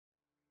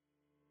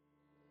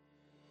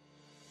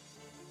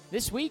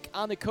This week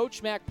on the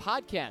Coach Mac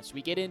podcast,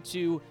 we get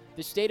into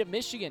the state of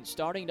Michigan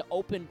starting to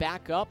open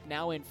back up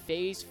now in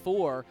Phase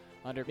 4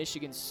 under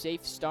Michigan's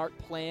Safe Start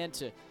plan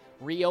to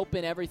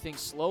reopen everything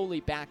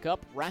slowly back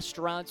up.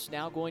 Restaurants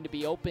now going to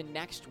be open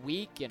next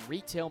week, and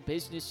retail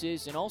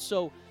businesses, and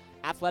also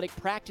athletic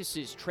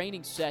practices,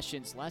 training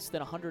sessions, less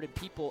than 100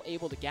 people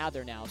able to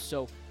gather now.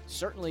 So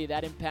certainly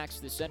that impacts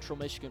the Central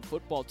Michigan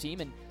football team.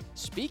 And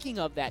speaking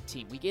of that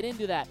team, we get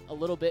into that a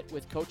little bit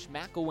with Coach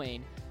McElwain,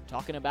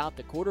 talking about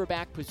the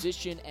quarterback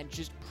position and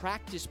just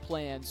practice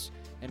plans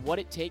and what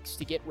it takes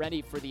to get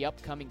ready for the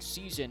upcoming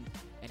season,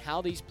 and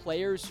how these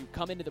players who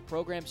come into the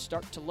program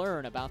start to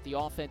learn about the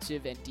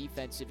offensive and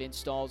defensive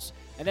installs.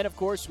 And then, of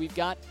course, we've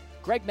got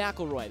Greg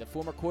McElroy, the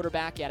former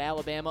quarterback at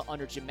Alabama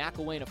under Jim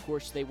McElwain. Of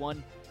course, they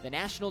won the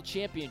national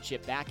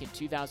championship back in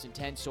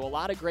 2010. So a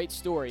lot of great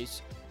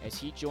stories as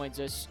he joins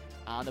us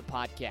on the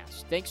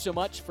podcast. Thanks so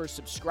much for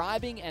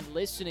subscribing and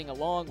listening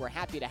along. We're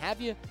happy to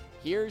have you.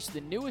 Here's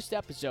the newest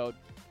episode.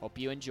 Hope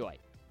you enjoy.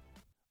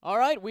 All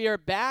right, we are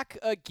back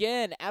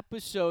again,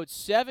 episode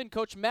 7.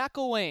 Coach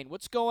McElwain,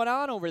 what's going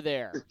on over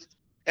there?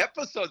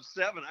 Episode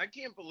 7. I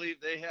can't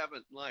believe they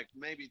haven't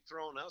maybe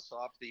thrown us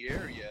off the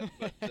air yet.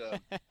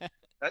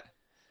 But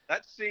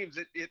that seems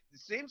it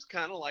seems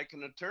kind of like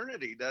an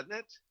eternity, doesn't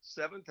it?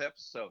 7th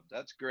episode.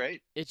 That's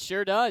great. It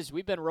sure does.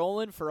 We've been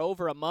rolling for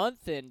over a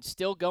month and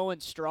still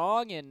going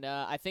strong. And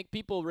I think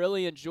people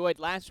really enjoyed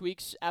last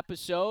week's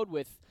episode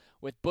with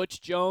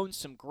Butch Jones.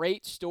 Some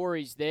great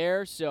stories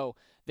there. So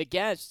the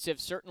guests have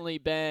certainly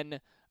been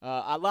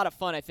a lot of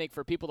fun, I think,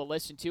 for people to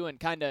listen to and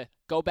kind of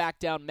go back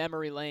down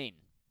memory lane.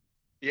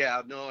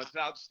 Yeah, no, it's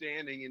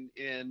outstanding,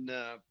 and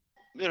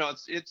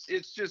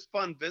it's just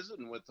fun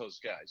visiting with those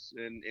guys,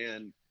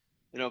 and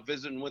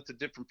visiting with the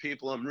different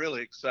people. I'm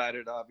really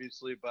excited,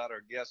 obviously, about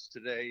our guest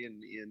today,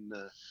 and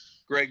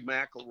Greg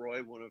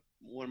McElroy,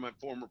 one of my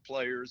former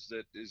players,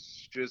 that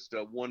is just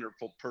a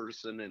wonderful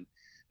person,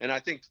 and I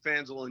think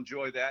fans will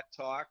enjoy that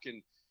talk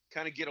and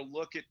kind of get a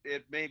look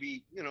at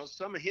maybe,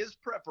 some of his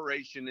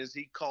preparation as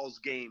he calls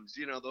games,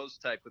 those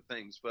type of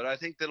things. But I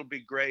think that'll be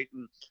great.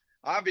 And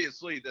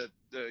obviously the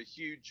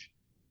huge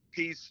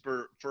piece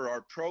for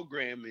our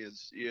program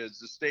is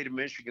the state of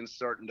Michigan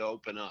starting to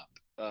open up.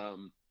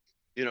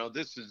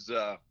 This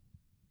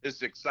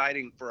is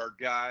exciting for our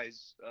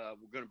guys.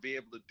 We're going to be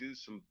able to do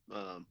some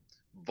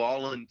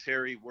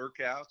voluntary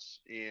workouts.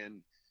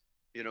 And,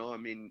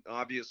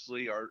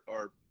 obviously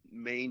our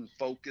main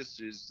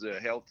focus is the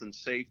health and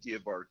safety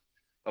of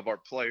our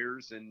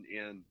players and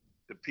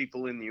the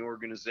people in the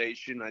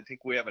organization. I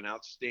think we have an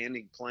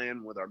outstanding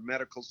plan with our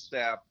medical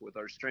staff, with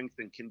our strength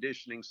and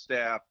conditioning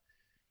staff,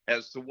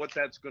 as to what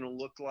that's going to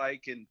look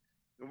like. And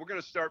we're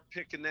going to start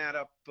picking that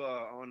up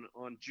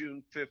on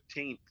June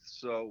 15th.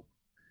 So,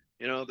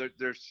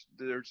 there's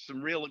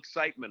some real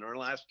excitement. Our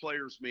last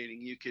players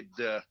meeting, you could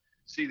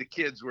see the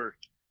kids were,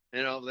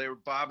 they were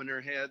bobbing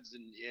their heads,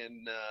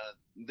 and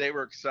they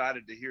were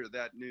excited to hear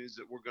that news,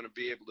 that we're going to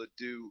be able to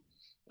do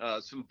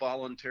some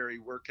voluntary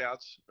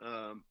workouts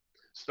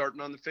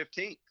starting on the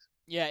 15th.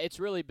 Yeah, it's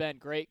really been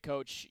great,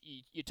 Coach.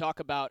 You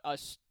talk about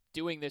us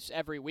doing this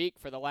every week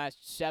for the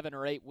last 7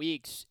 or 8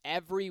 weeks.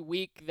 Every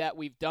week that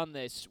we've done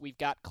this, we've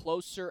got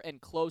closer and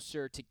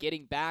closer to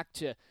getting back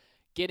to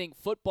getting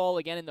football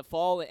again in the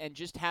fall and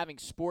just having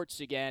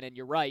sports again. And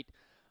you're right.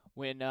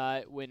 When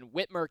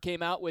Whitmer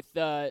came out with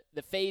the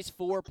Phase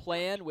 4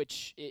 plan,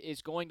 which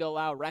is going to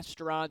allow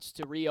restaurants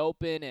to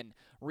reopen and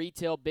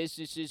retail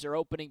businesses are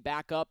opening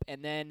back up,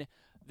 and then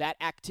that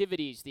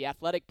activities, the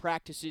athletic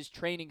practices,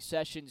 training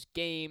sessions,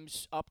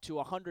 games, up to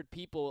 100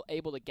 people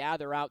able to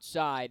gather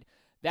outside,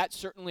 that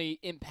certainly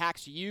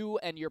impacts you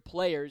and your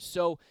players.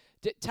 So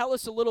tell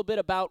us a little bit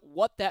about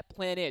what that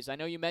plan is. I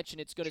know you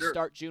mentioned it's going to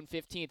start June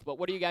 15th, but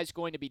what are you guys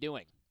going to be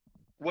doing?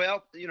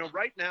 Well,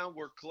 right now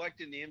we're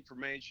collecting the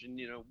information,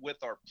 with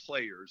our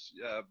players.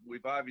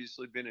 We've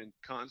obviously been in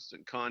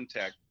constant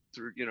contact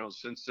through,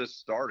 since this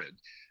started,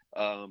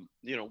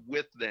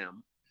 with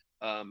them,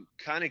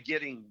 kind of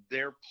getting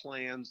their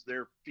plans,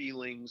 their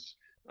feelings,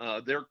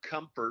 their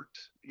comfort,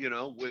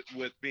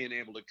 with being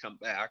able to come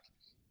back.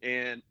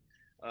 And,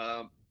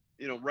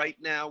 right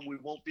now we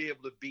won't be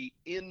able to be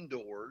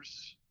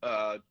indoors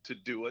to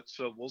do it.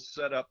 So we'll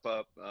set up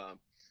a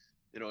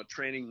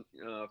training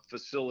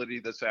facility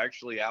that's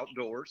actually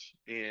outdoors,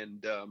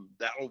 and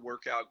that'll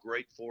work out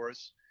great for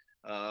us.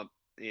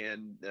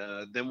 And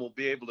then we'll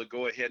be able to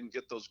go ahead and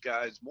get those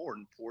guys, more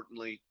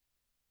importantly,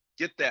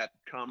 get that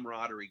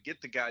camaraderie,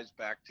 get the guys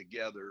back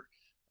together,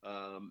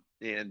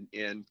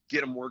 and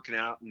get them working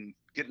out and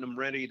getting them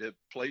ready to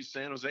play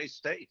San Jose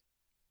State.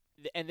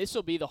 And this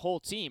will be the whole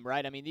team,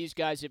 right? I mean, these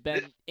guys have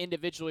been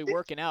individually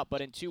working out,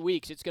 but in 2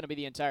 weeks, it's going to be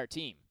the entire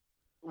team.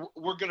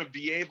 We're going to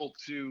be able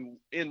to,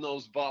 in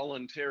those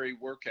voluntary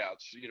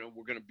workouts,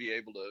 we're going to be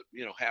able to,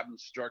 have them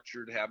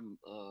structured, have them,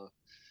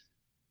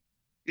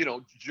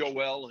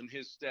 Joel and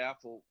his staff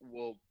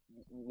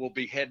will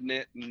be heading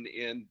it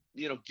and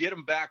get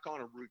them back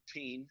on a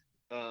routine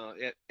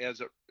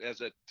as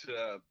it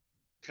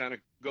kind of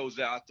goes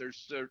out.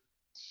 There's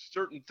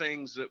certain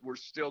things that we're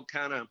still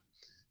kind of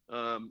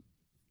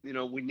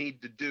we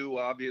need to do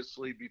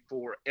obviously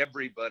before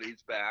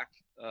everybody's back.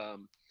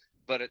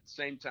 But at the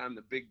same time,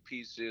 the big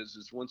piece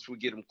is once we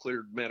get them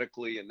cleared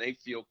medically and they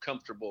feel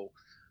comfortable,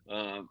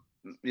 in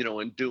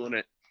doing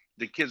it,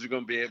 the kids are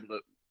going to be able to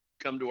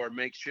come to our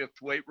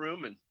makeshift weight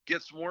room and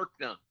get some work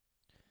done.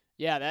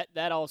 Yeah,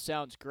 that all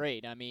sounds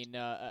great. I mean,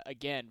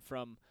 again,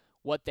 from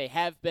what they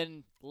have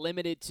been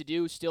limited to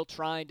do, still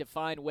trying to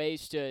find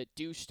ways to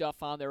do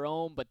stuff on their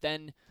own, but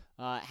then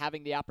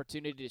having the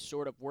opportunity to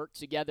sort of work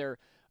together.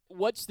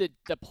 What's the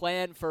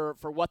plan for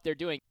what they're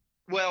doing?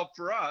 Well,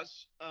 for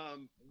us,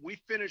 we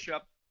finish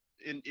up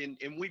and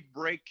we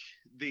break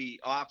the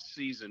off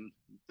season,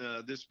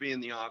 this being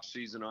the off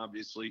season,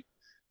 obviously,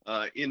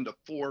 into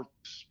 4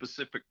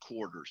 specific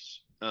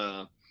quarters.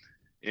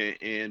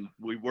 And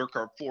we work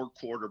our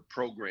 4-quarter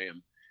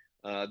program.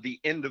 The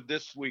end of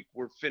this week,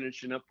 we're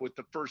finishing up with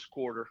the first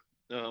quarter,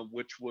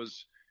 which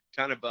was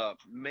kind of a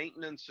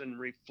maintenance and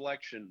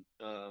reflection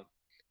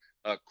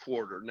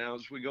quarter. Now,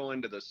 as we go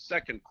into the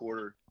second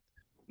quarter,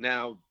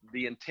 now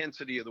the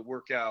intensity of the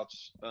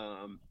workouts,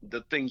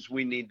 the things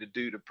we need to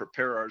do to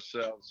prepare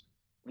ourselves,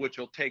 which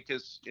will take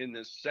us in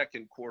this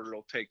second quarter,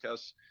 will take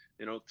us,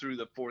 through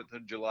the 4th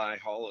of July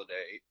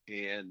holiday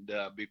and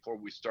before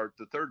we start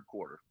the third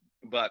quarter.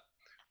 But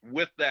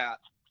with that,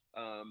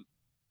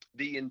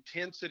 the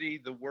intensity,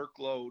 the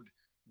workload,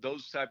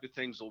 those type of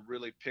things will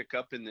really pick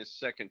up in this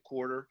second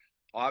quarter.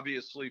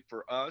 Obviously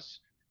for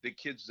us, the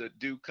kids that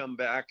do come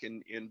back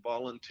and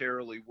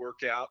voluntarily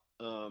work out,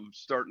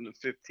 starting the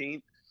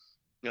 15th,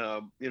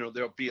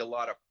 there'll be a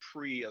lot of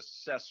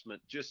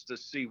pre-assessment just to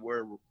see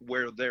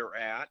where they're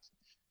at,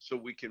 so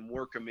we can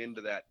work them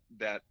into that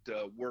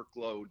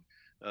workload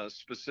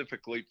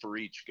specifically for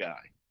each guy.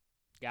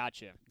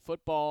 Gotcha.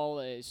 Football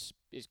is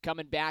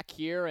coming back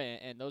here,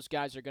 and those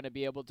guys are going to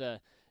be able to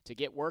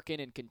get working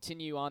and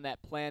continue on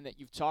that plan that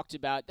you've talked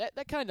about.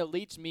 That kind of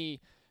leads me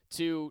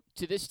to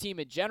this team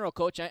in general,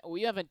 Coach.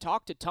 We haven't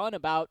talked a ton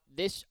about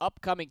this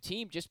upcoming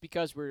team just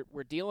because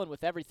we're dealing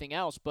with everything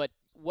else, but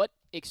what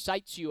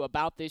excites you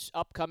about this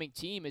upcoming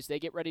team as they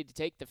get ready to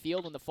take the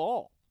field in the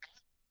fall?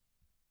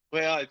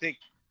 Well, I think,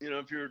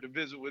 if you were to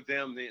visit with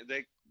them,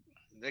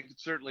 they could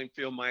certainly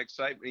feel my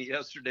excitement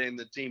yesterday in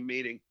the team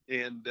meeting,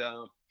 and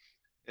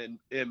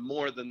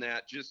more than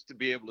that, just to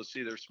be able to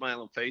see their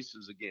smiling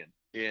faces again.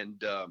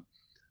 And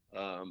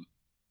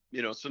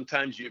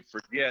sometimes you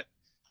forget,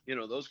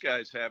 those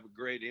guys have a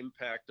great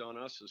impact on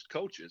us as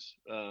coaches,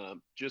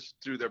 just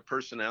through their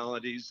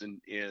personalities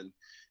and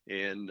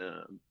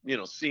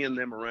seeing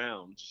them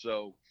around.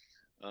 So,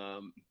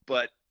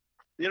 but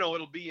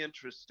it'll be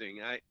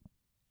interesting.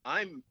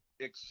 I'm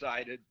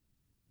excited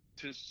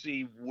to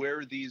see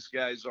where these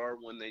guys are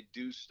when they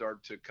do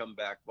start to come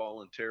back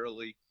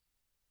voluntarily,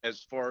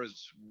 as far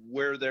as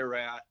where they're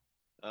at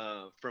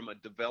from a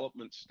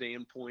development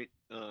standpoint,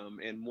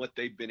 and what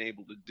they've been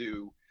able to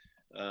do.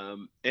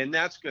 And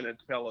that's going to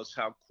tell us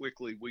how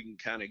quickly we can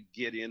kind of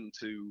get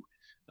into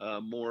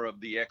more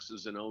of the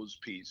X's and O's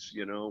piece,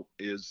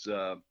 is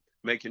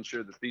making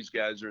sure that these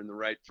guys are in the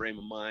right frame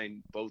of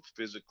mind, both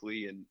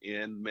physically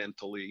and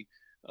mentally,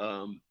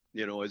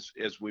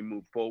 as we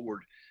move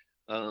forward.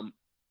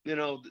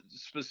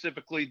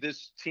 Specifically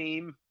this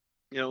team,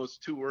 it's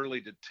too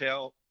early to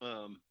tell.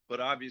 But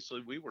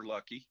obviously we were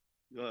lucky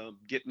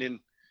getting in,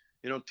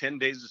 10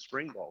 days of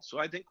spring ball. So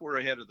I think we're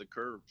ahead of the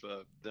curve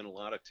than a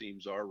lot of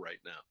teams are right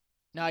now.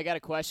 Now I got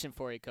a question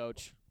for you,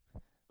 Coach.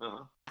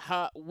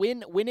 Uh-huh.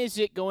 When is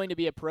it going to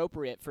be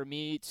appropriate for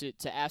me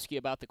to ask you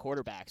about the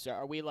quarterbacks?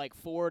 Are we like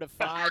 4 to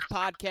 5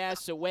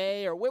 podcasts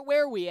away, or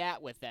where are we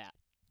at with that?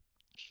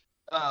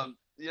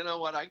 You know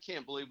what? I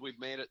can't believe we've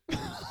made it to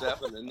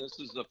 7, and this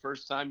is the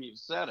first time you've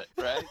said it,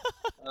 right?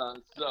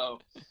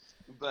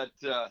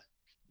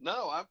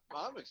 No,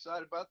 I'm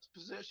excited about the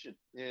position,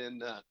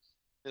 and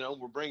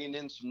we're bringing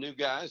in some new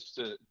guys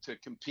to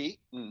compete,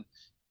 and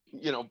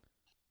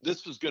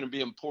this is going to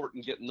be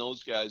important, getting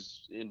those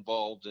guys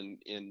involved and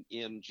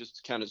in just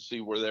to kind of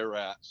see where they're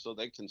at, so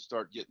they can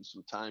start getting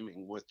some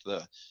timing with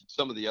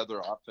some of the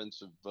other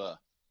offensive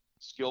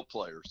skill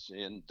players,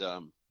 and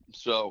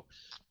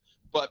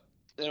but.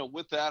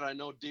 With that, I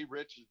know D.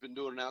 Rich has been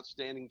doing an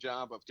outstanding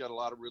job. I've got a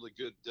lot of really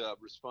good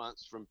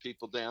response from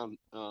people down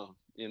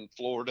in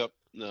Florida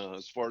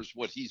as far as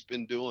what he's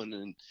been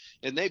doing,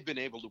 and they've been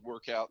able to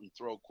work out and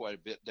throw quite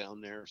a bit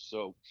down there.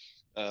 So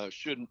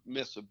shouldn't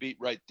miss a beat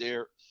right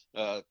there.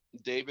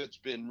 David's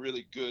been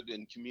really good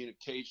in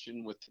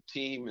communication with the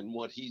team and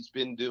what he's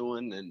been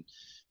doing,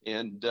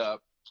 and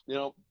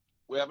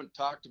we haven't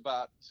talked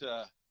about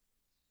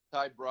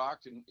Ty Brock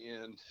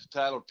and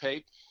Tyler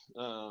Pape.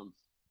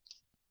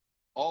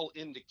 All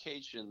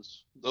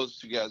indications those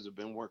two guys have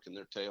been working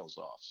their tails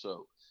off.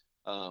 So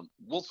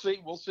we'll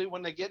see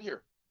when they get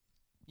here.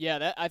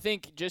 Yeah, I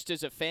think just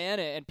as a fan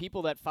and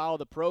people that follow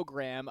the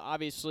program,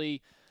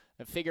 obviously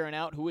figuring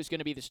out who was going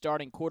to be the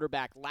starting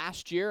quarterback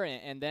last year,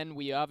 and then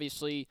we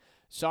obviously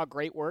saw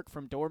great work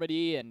from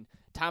Dormady and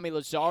Tommy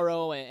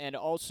Lazzaro and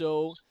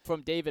also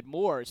from David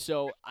Moore.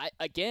 So, I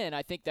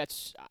think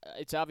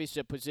it's obviously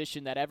a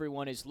position that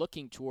everyone is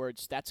looking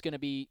towards. That's going to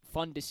be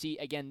fun to see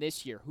again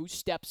this year. Who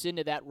steps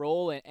into that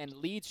role and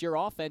leads your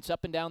offense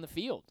up and down the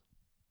field?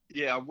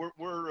 Yeah, we're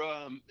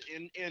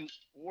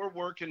we're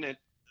working at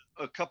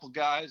a couple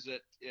guys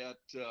at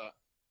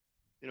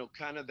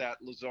kind of that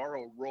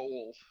Lazzaro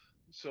role,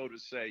 so to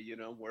say,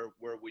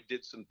 where we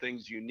did some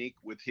things unique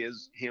with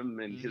him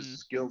and his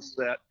skill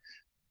set.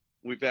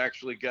 We've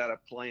actually got a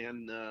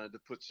plan to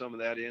put some of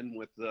that in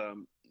with a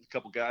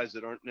couple guys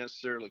that aren't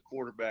necessarily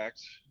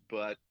quarterbacks,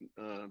 but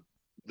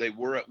they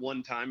were at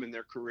one time in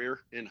their career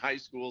in high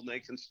school, and they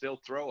can still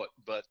throw it.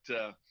 But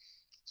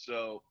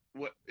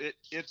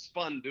it's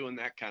fun doing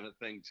that kind of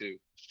thing too.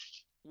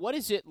 What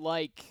is it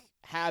like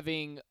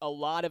having a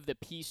lot of the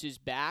pieces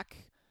back,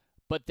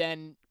 but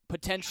then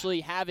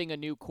potentially having a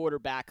new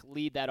quarterback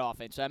lead that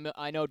offense?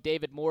 I know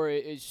David Moore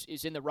is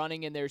in the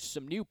running, and there's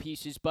some new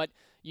pieces, but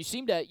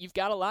you've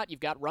got a lot. You've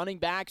got running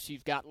backs,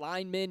 you've got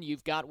linemen,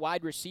 you've got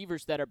wide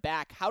receivers that are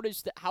back. How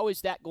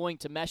is that going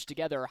to mesh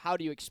together, or how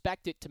do you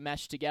expect it to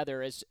mesh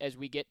together as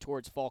we get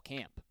towards fall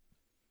camp?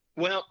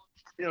 Well,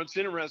 it's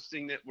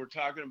interesting that we're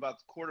talking about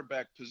the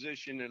quarterback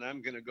position, and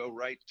I'm going to go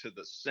right to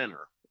the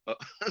center,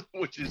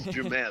 which is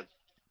Jamed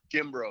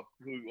Kimbrough,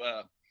 who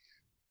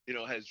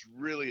has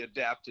really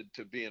adapted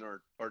to being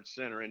our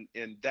center.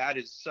 And that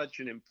is such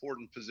an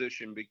important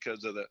position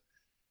because of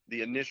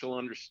the initial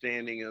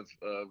understanding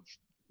of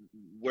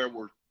where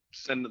we're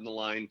sending the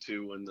line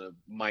to and the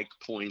mic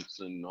points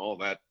and all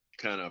that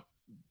kind of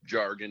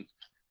jargon.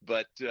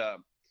 But,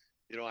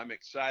 I'm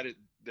excited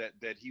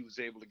that he was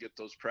able to get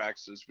those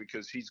practices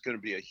because he's going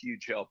to be a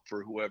huge help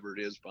for whoever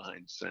it is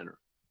behind center.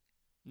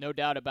 No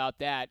doubt about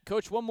that.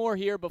 Coach, one more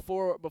here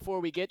before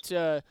we get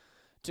to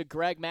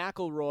Greg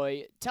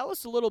McElroy. Tell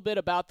us a little bit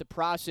about the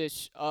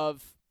process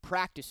of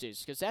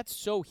practices, because that's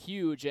so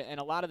huge, and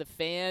a lot of the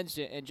fans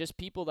and just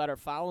people that are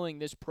following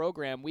this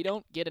program, we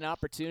don't get an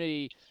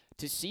opportunity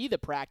to see the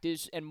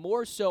practice, and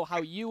more so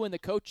how you and the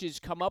coaches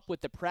come up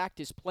with the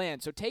practice plan.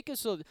 So take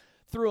us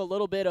through a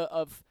little bit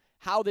of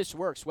how this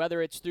works,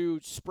 whether it's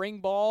through spring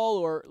ball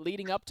or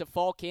leading up to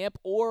fall camp,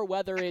 or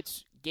whether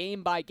it's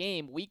game by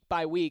game, week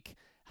by week.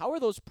 How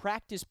are those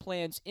practice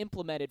plans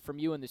implemented from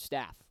you and the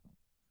staff?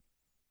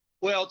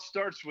 Well, it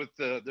starts with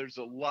there's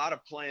a lot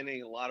of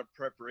planning, a lot of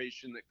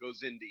preparation that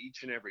goes into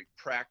each and every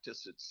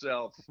practice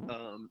itself,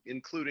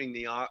 including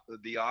the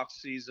off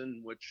season,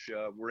 which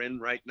we're in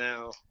right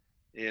now,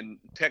 and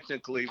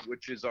technically,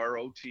 which is our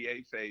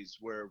OTA phase,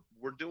 where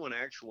we're doing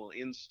actual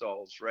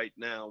installs right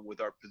now with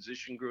our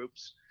position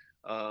groups,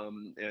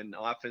 and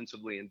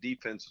offensively and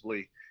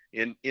defensively,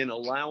 in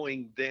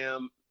allowing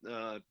them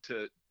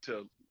to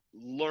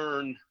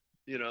learn,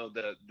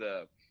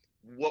 the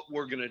what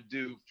we're going to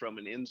do from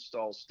an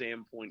install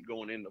standpoint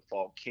going into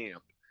fall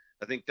camp.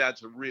 I think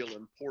that's a real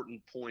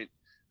important point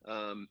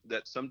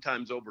that's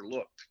sometimes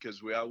overlooked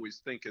because we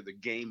always think of the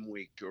game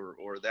week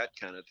or that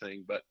kind of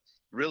thing. But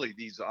really,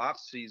 these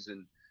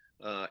off-season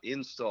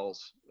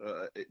installs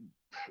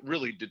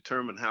really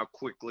determine how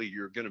quickly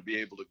you're going to be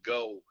able to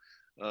go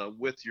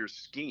with your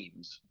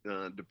schemes,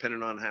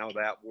 depending on how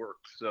that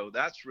works. So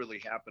that's really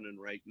happening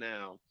right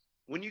now.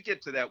 When you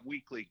get to that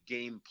weekly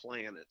game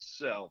plan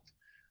itself,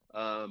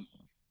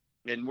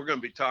 and we're going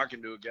to be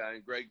talking to a guy,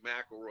 Greg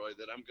McElroy,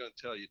 that I'm going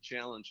to tell you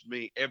challenged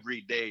me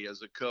every day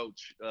as a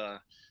coach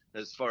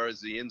as far as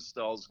the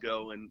installs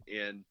go.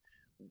 And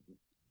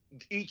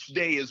each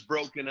day is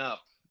broken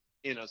up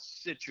in a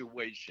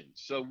situation.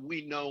 So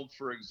we know,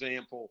 for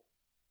example,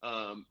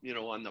 on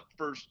the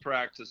first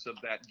practice of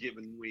that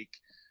given week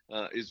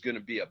is going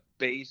to be a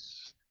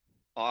base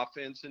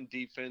offense and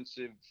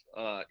defensive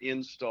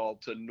install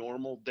to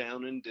normal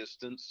down and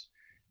distance.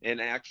 And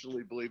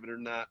actually, believe it or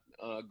not,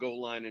 goal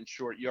line and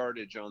short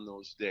yardage on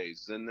those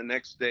days. Then the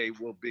next day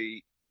will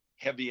be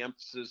heavy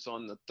emphasis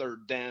on the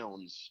third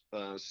downs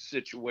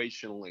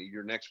situationally.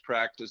 Your next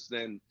practice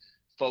then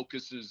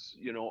focuses,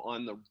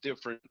 on the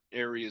different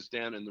areas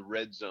down in the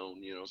red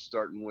zone,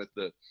 starting with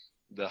the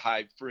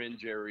high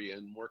fringe area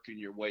and working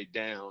your way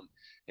down.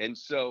 And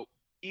so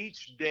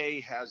each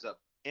day has an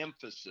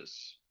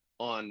emphasis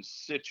on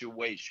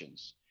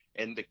situations.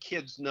 And the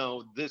kids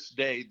know this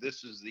day,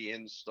 this is the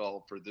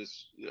install for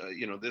this,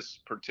 this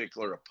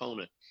particular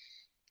opponent.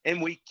 And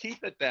we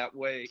keep it that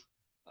way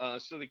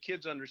so the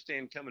kids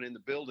understand coming in the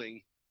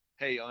building,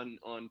 hey, on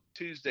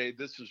Tuesday,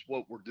 this is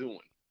what we're doing.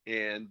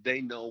 And they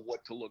know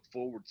what to look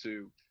forward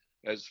to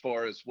as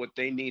far as what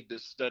they need to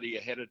study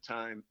ahead of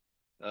time,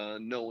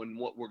 knowing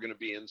what we're going to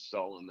be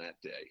installing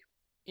that day.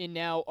 And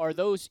now, are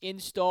those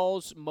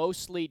installs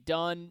mostly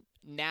done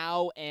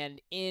now and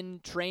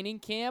in training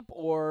camp,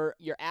 or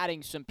you're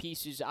adding some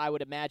pieces, I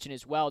would imagine,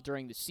 as well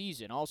during the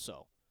season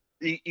also?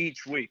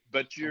 Each week,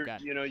 but you're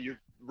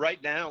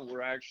right now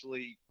we're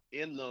actually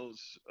in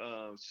those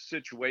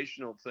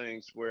situational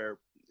things where,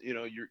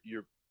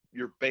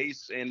 your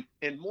base and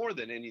more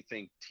than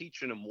anything,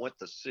 teaching them what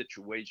the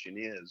situation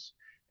is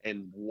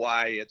and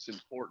why it's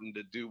important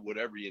to do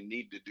whatever you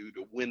need to do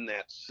to win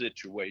that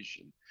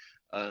situation.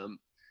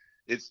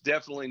 it's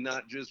definitely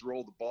not just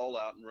roll the ball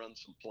out and run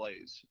some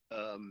plays.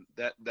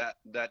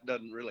 That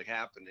doesn't really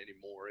happen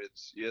anymore.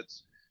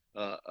 It's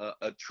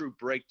a true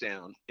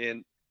breakdown,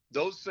 and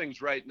those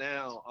things right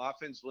now,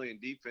 offensively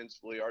and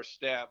defensively, our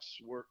staffs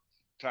work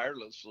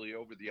tirelessly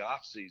over the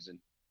off season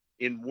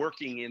in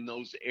working in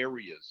those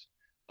areas.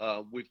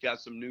 We've got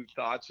some new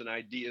thoughts and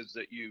ideas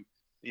that you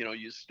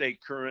stay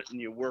current and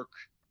you work,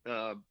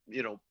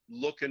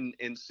 looking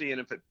and seeing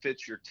if it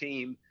fits your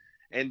team.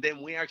 And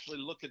then we actually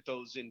look at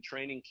those in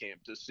training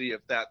camp to see if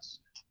that's,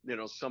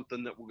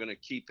 something that we're going to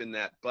keep in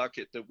that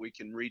bucket that we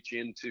can reach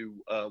into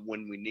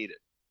when we need it.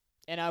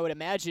 And I would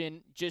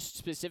imagine, just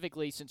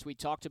specifically since we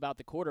talked about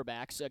the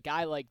quarterbacks, a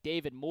guy like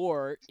David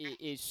Moore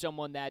is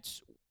someone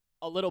that's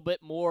a little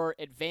bit more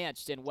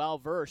advanced and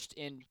well-versed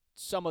in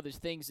some of the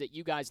things that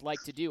you guys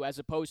like to do, as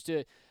opposed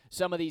to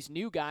some of these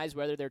new guys,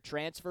 whether they're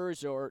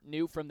transfers or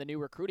new from the new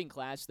recruiting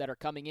class, that are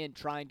coming in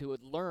trying to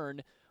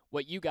learn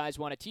what you guys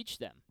want to teach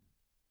them.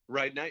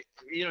 Right now,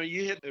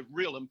 you hit a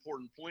real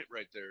important point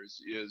right there.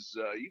 Is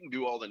you can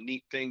do all the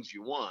neat things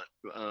you want,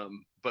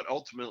 but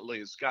ultimately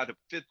it's got to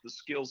fit the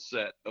skill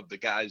set of the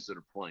guys that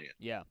are playing.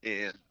 Yeah.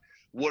 And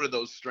what are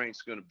those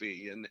strengths going to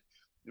be? And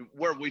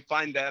where we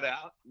find that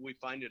out, we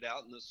find it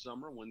out in the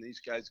summer when these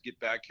guys get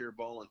back here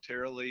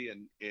voluntarily,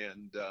 and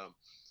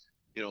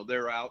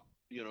they're out,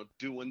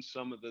 doing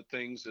some of the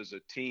things as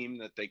a team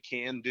that they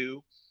can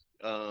do,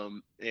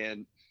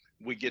 and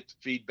we get the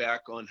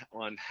feedback on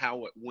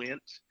how it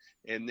went.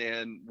 And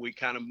then we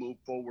kind of move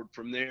forward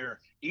from there,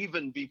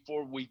 even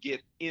before we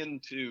get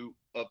into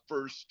a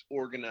first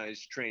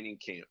organized training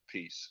camp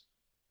piece.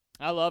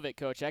 I love it,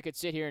 Coach. I could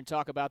sit here and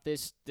talk about the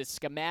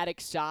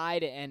schematic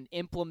side and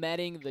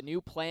implementing the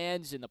new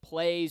plans and the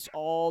plays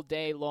all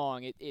day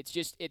long.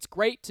 It's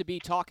great to be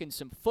talking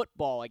some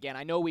football again.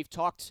 I know we've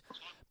talked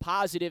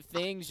positive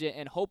things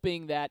and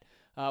hoping that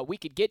we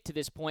could get to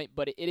this point,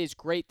 but it is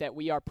great that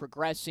we are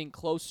progressing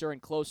closer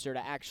and closer to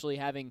actually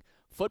having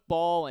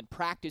football and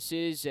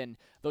practices and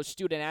those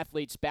student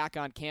athletes back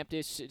on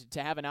campus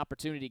to have an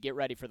opportunity to get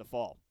ready for the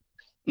fall.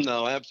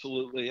 No,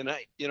 absolutely. And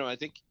I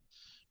think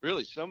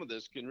really some of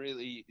this can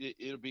really,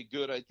 it'll be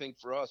good, I think,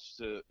 for us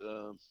to,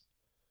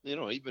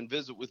 even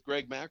visit with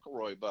Greg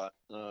McElroy, but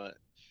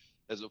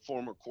as a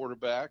former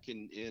quarterback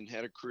and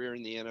had a career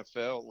in the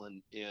NFL,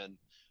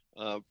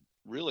 and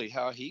really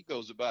how he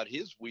goes about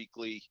his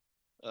weekly,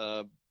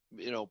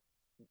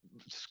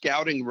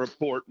 scouting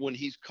report when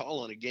he's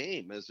calling a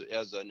game as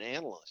an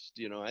analyst.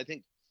 I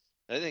think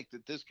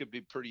that this could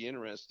be pretty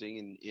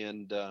interesting,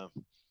 and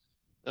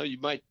you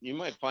might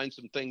find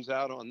some things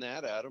out on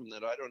that, Adam,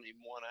 that I don't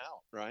even want out.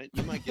 Right?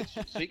 You might get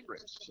some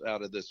secrets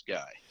out of this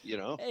guy.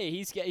 Hey,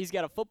 he's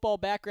got a football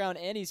background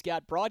and he's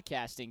got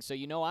broadcasting, so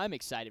I'm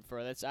excited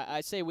for this.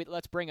 I say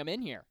let's bring him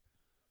in here.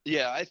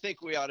 Yeah, I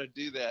think we ought to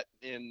do that.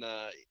 And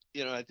I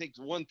think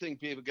one thing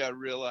people got to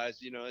realize,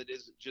 it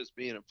isn't just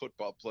being a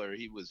football player.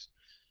 He was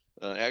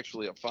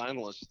actually a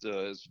finalist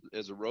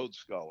as a Rhodes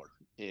Scholar,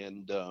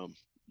 and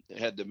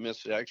had to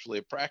miss actually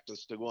a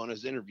practice to go on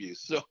his interview.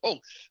 So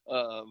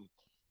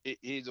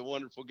he's a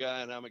wonderful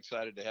guy, and I'm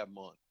excited to have him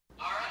on.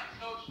 All right,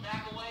 Coach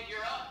McElroy,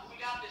 you're up. Who we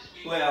got this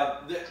week?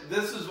 Well,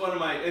 this is one of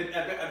my.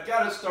 I've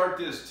got to start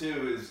this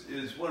too.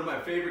 Is one of my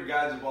favorite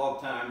guys of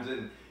all times,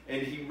 and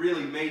he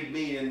really made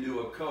me into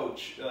a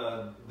coach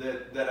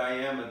that I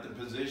am at the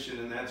position,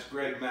 and that's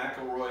Greg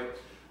McElroy.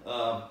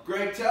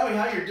 Greg, tell me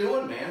how you're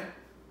doing, man.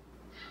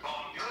 Oh,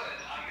 I'm good.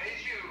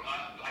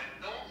 I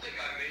don't think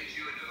I made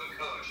you into a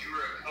coach. You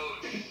were a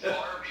coach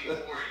far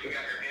before you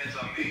got your hands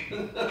on me.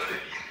 But if you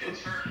can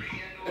turn me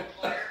into a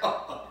player,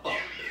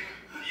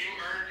 you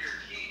earned your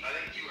keep. I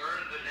think you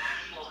earned the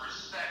national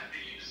respect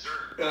that you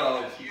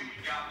deserve. You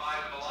got by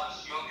with a lot of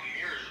smoke and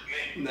mirrors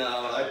with me.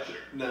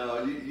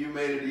 No, you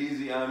made it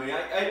easy on me.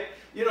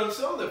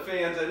 Some of the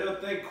fans I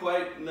don't think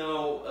quite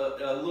know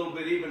a little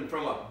bit, even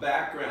from a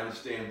background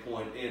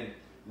standpoint, and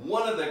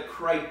one of the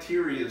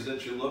criteria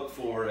that you look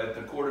for at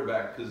the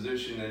quarterback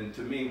position, and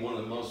to me one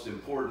of the most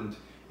important,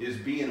 is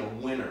being a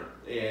winner.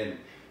 And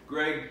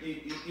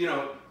Greg,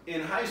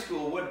 in high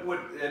school, what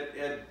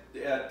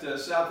at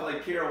South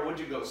Lake Carroll, would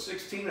you go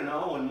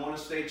 16-0 and won a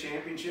state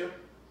championship?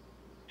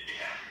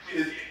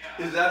 Yeah.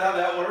 Is that how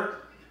that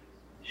worked?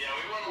 Yeah,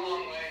 we went a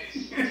long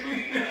ways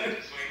between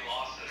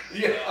losses.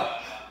 Yeah.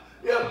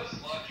 I was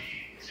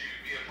lucky to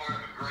be a part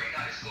of a great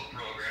high school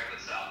program at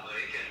South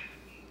Lake, and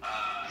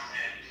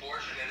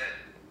fortunate that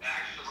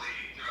actually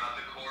throughout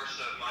the course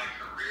of my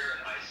career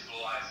in high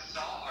school, I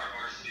saw our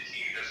varsity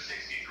team go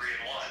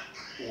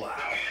 63-1. Wow.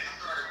 When we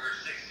started, we were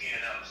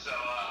 16-0. So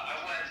I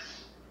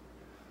went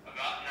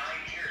about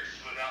 9 years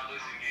without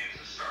losing games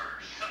as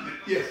starters. So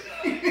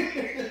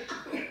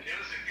it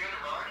was a good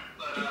run,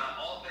 but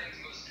all things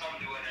must come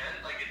to an end,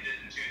 like it did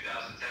in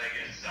 2010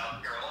 against South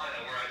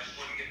Carolina, where I just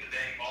wouldn't get the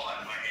dang ball out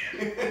of my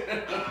hand.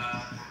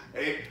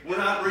 Hey, we're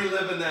not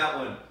reliving that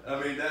one.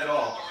 I mean, that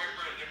all. Story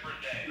for a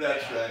different day.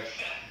 That's right.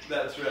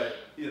 That's right.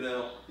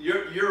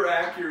 Your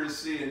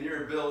accuracy and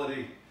your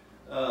ability.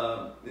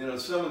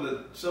 Some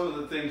of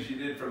the things you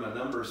did from a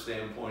number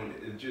standpoint,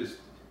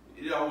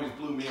 it always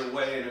blew me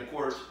away. And of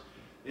course,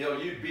 you know,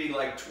 you'd be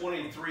like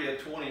 23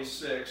 of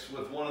 26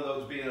 with one of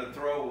those being a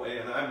throwaway,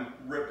 and I'm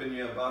ripping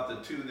you about the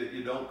 2 that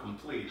you don't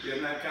complete.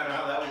 Isn't that kind of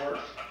how that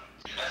works?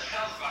 That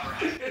sounds about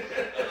right.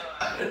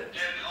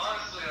 And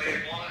honestly,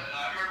 like,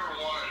 I remember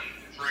one,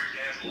 for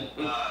example,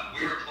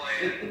 we were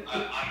playing,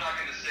 I'm not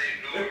going to say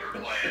who we were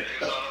playing, it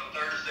was on a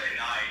Thursday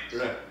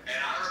night, Right. and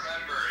I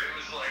remember it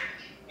was like,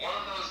 one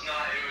of those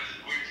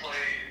nights, we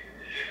played,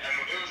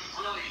 it was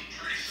really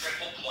pretty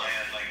simple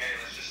plan, like, hey,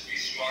 let's just be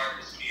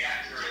smart, let's be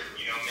accurate,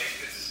 you know, make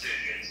good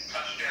decisions,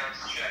 touchdowns,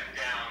 check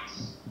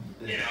downs,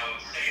 you know,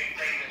 same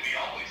thing that we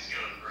always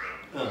go through.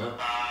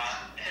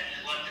 And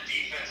let the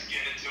defense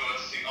give it to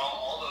us,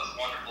 all those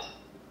wonderful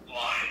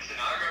lines. And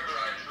I remember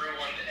I threw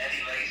one to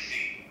Eddie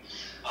Lacy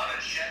on a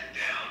check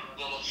down, a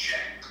little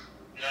check.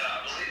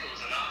 I believe it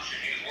was an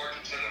option. He was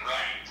working to the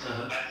right.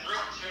 I threw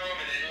it to him,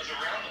 and it was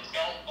around the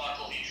belt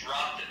buckle. He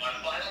dropped it. My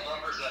final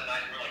numbers that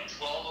night were like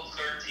 12 of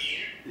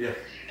 13. Yeah.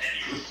 And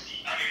you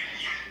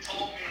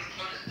told me to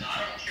put it.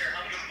 I don't care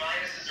how many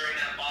minuses are in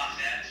that box.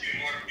 Add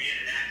 2 more to be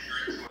an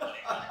accurate score.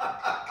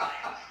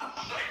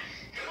 Like,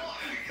 come on,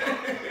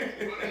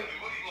 what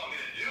do you want me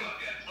to do? I've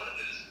got to put it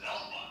in his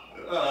belt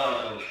buckle.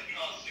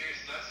 No,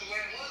 seriously, that's the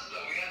way it was,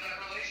 though. We had that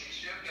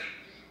relationship, and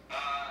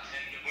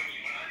when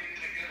I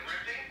needed a good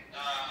ripping,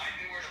 I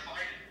knew where to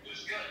find it. It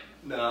was good.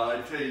 No,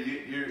 I tell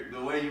you, you're,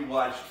 the way you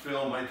watched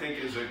film, I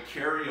think, is a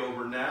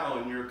carryover now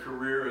in your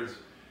career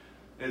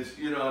as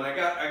you know. And I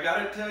got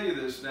to tell you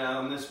this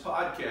now in this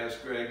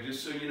podcast, Greg,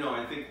 just so you know,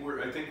 I think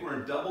we're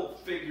in double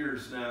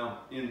figures now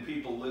in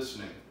people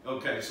listening.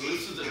 Okay, so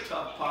this is a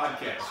tough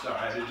podcast, all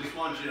right. I just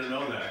want you to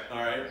know that, all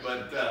right.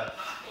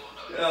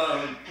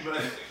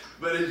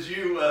 But as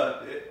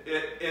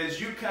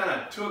you kind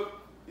of took,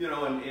 you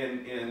know,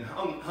 and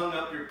hung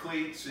up your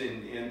cleats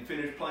and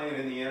finished playing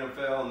in the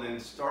NFL, and then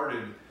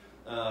started,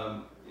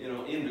 you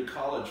know, into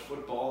college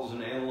football as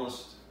an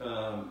analyst,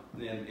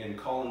 and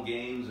calling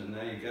games, and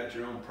now you got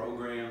your own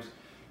programs.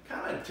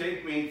 Kind of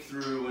take me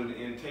through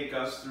and take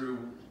us through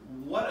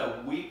what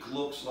a week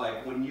looks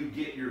like when you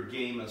get your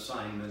game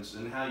assignments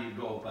and how you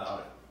go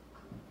about it.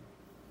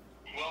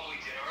 Well, we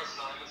get our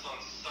assignments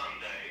on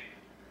Sunday,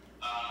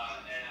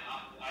 and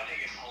I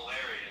think it's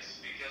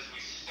hilarious because we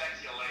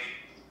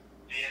speculate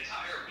the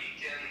entire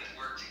weekend that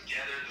we're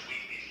together the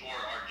week before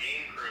our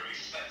game crew. We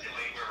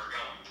speculate where we're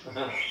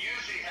going. We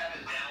usually have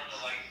it down to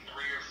like 3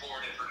 or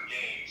 4 different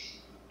games,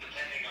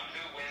 depending on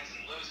who wins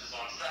and loses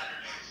on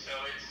Saturday. So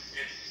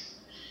it's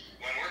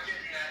when we're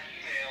getting that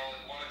email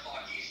at 1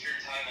 o'clock Eastern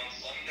time on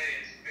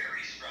Sunday, it's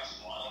very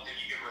stressful. I don't think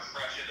you can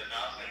refresh it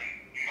enough. And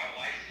my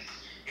wife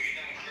we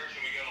get done with church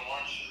and we go to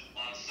lunch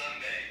on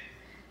Sunday.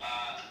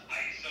 I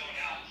zone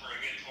out for a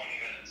good 20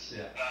 minutes.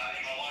 Yeah.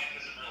 And my wife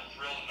isn't real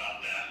thrilled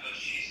about that, but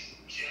she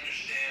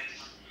understands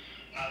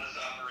how this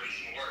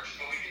operation works.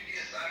 But we get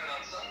the assignment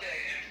on Sunday,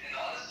 and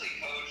honestly,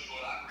 Coach,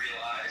 what I've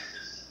realized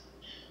is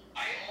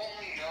I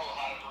only know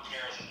how to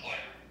prepare as a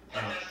player.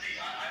 Like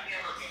I've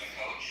never been a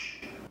coach.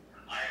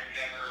 I've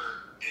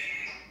never been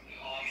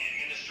on the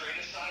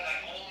administrative side.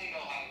 I only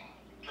know how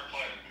to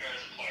prepare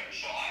as a player.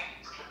 So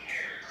I'm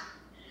prepared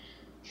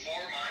for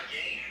my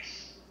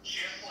games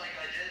just like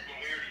I did when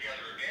we were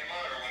together at Bama,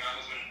 or when I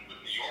was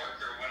with New York,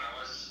 or when I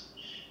was,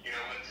 you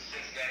know, with the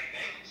Cincinnati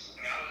Bengals.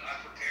 I mean, I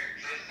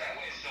prepared just that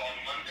way. So on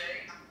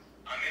Monday,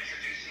 I'm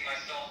introducing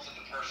myself to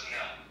the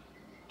personnel.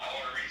 I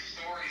want to read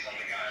stories on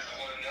the guys. I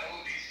want to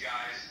know these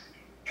guys'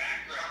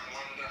 background. I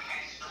want to know their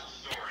high school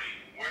story,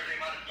 where they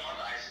might have gone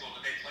to high school.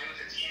 Did they play with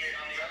a teammate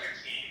on the other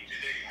team? Do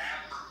they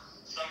have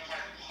some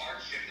type of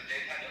hardship that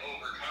they've had to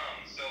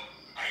overcome? So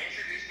I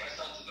introduce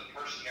myself to the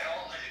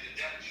personnel. I do the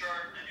depth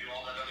chart. I do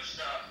all that other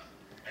stuff.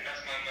 And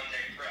that's my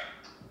Monday prep.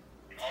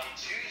 On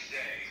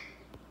Tuesday,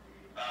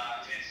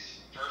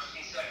 it's first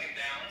and second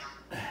down,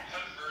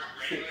 for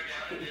regular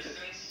down and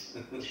distance,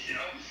 you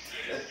know,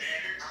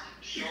 standard,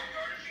 short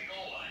yardage and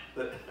goal line.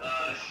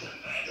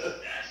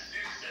 That's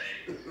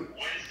Tuesday.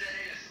 Wednesday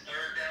is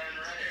third down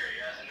and red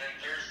area, and then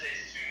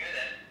Thursday's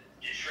 2-minute.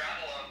 You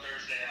travel on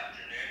Thursday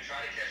afternoon, try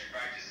to catch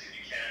practice if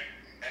you can,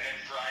 and then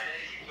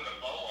Friday you put a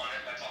bow on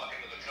it by talking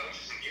to the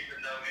coaches and get to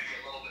know maybe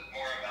a little bit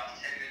more about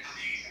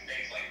tendencies and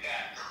things like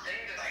that. The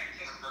thing that I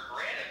took for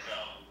granted,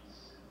 though,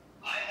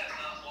 I have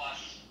not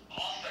watched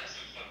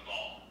offensive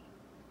football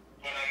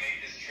when I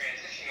made this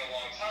transition a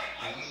long time.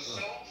 I was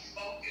so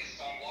focused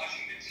on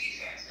watching the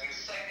defense and the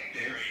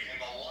secondary and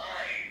the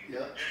line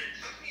that it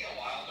took me a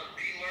while to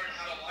relearn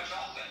how to watch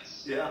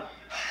offense. Yeah.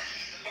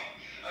 So,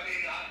 I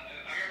mean, I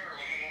remember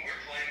when we were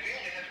playing, we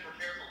only had to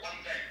prepare for one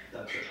thing.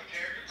 We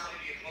prepared to play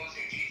the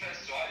opposing defense,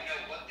 so I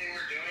know what they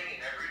were doing in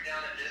every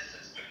down and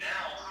distance. But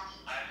now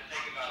I have to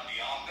think about the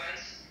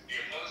offense, the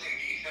opposing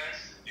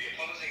defense, the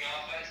opposing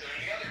offense, and then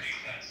the other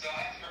defense. So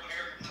I have to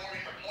prepare for 4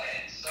 different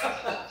plays. So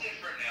it's a little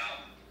different now,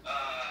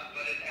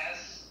 but it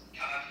has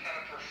kind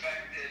of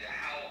perfected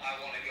how I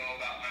want to go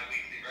about my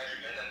weekly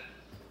regimen,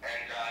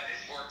 and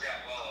it's worked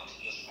out well up to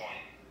this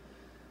point.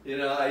 You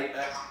know,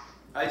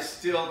 I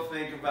still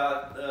think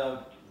about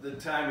the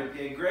time,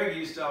 and Greg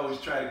used to always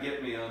try to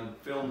get me on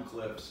film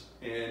clips,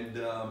 and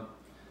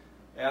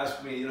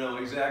asked me,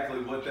 exactly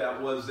what that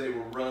was they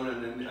were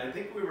running, and I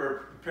think we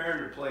were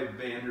preparing to play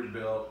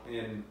Vanderbilt,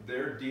 and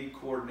their D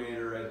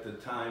coordinator at the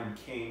time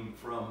came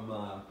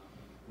from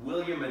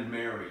William and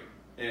Mary,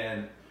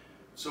 and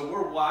so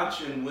we're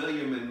watching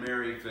William and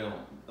Mary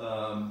film,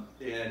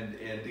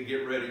 and to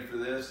get ready for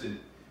this. And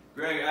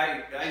Greg,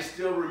 I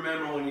still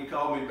remember when you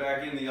called me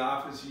back in the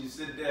office, you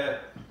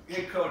said,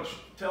 hey coach,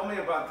 tell me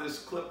about this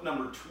clip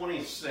number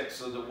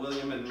 26 of the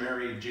William and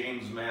Mary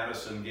James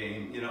Madison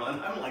game, and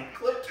I'm like,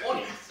 clip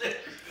 26?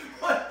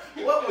 What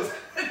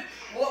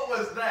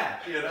was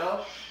that,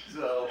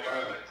 So,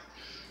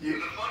 the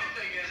funny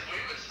thing is, we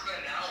would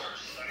spend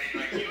hours. I mean,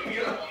 like, you would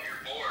get up on your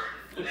board,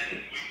 and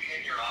we'd be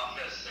in your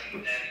office,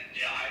 and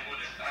yeah, I would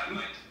have had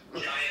my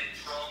giant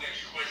 12-inch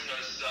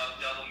Quiznos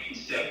sub double meat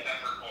steak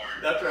peppercorn.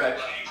 That's right.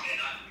 Like,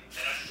 and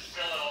I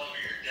spill it all over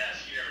your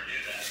desk. You never do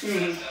that.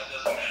 That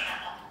doesn't matter.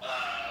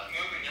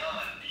 Moving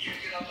on, you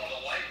get up on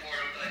the whiteboard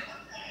and be like,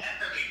 what the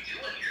heck are they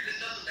doing here? This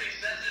doesn't make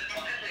sense. And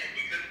finally, if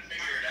we couldn't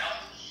figure it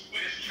out, we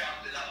just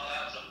chopped it out. Oh,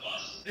 that was a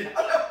bust.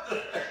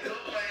 There's no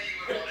way you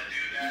would want to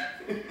do that.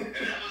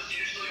 And that was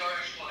usually our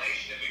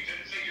explanation. If we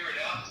couldn't figure it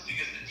out, it's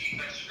because the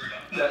defense screwed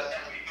up. That's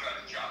how we tried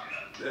to chalk it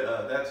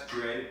up. That's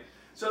great.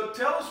 So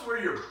tell us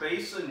where you're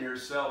basing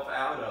yourself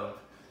out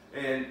of.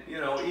 And,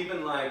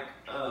 even like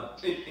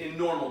in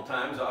normal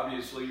times,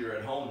 obviously you're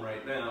at home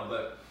right now,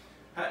 but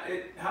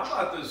how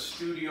about the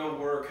studio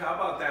work? How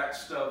about that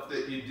stuff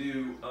that you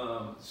do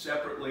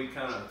separately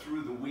kind of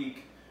through the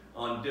week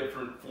on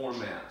different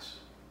formats?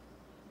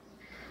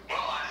 Well,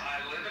 I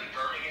live in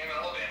Birmingham,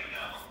 Alabama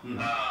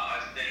now.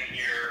 I've been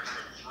here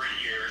for 3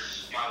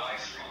 years. My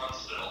wife's from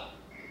Huntsville.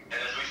 And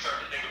as we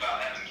started to think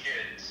about having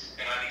kids,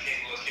 and I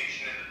became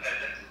location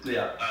independent, we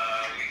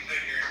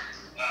figured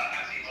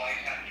happy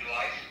wife, happy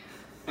life.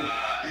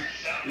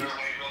 Found our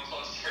way real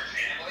close to her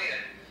family,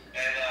 and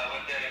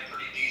within a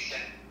pretty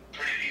decent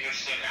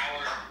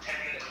hour,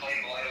 10-minute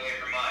plane flight away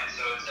from mine.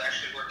 So it's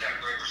actually worked out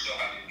great. We're so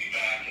happy to be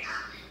back and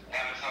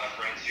have a ton of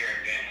friends here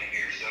and family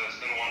here. So it's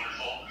been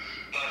wonderful.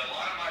 But a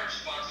lot of my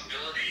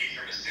responsibility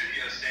from a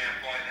studio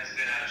standpoint has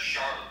been out of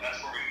Charlotte.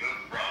 That's where we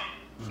moved from.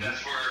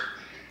 That's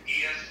where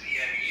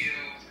ESPNU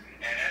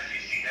and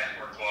SEC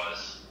Network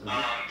was.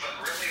 But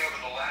really over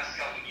the last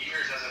couple of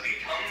years, as I've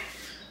become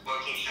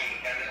location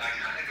independent, I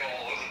kind of go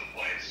all over the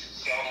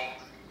place. So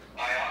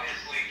I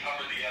obviously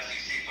cover the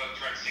SEC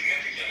footprint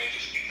significantly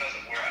just because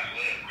of where I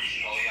live.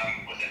 Regionally,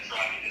 I'm within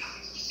driving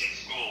distance of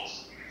 6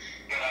 schools.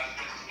 But I've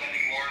been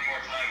spending more and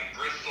more time in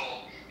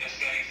Bristol and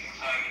spending some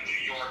time in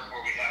New York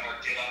where we have our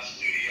Get Up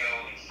studio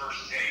and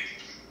First Take,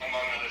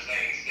 among other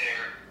things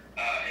there,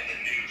 in the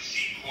new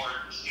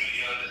Seaport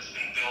studio that's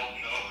been built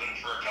and open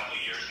for a couple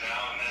of years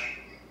now. And then,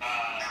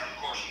 of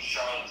course, in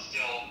Charlotte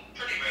still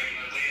pretty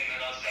regularly. And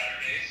then on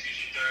Saturdays,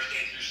 usually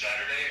Thursday through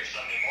Saturday or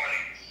Sunday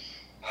morning,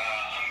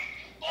 I'm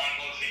on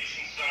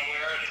location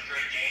somewhere at a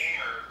great game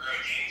or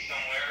a game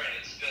somewhere, and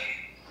it's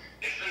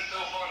been so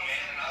fun,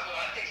 man. And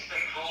I think it's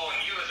been cool. And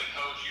you as a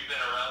coach, you've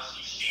been around,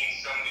 so you've seen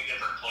so many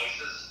different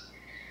places.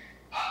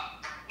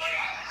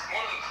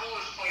 One of the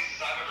coolest places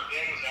I've ever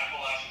been was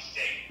Appalachian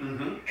State,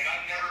 and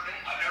I've never been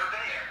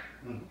there.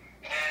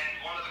 And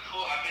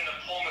I've been to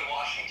Pullman,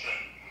 Washington,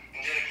 and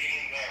did a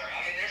game there.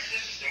 I mean,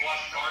 and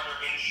watched Gardner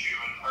Minshew,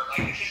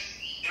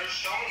 there's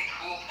so many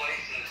cool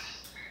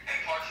places and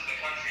parts of the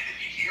country that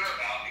you hear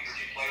about because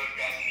you play with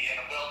guys in the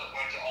NFL that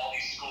went to all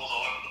these schools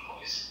all over the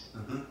place.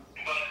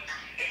 But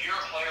if you're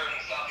a player in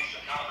the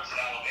Southeastern Conference at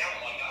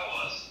Alabama like I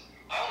was,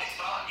 I only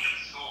saw 8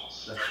 schools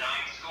or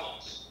 9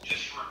 schools,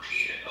 just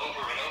repeated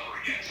over and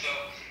over again. So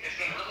it's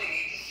been really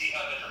neat to see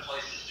how different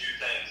places do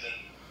things, and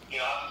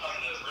I've come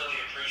to really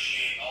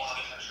appreciate all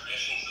the different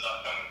traditions that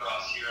I've come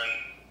across here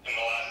in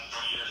the last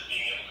 3 years,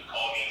 being able to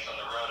call games on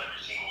the road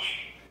every single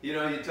week. You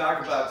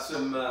talk about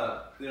some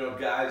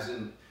guys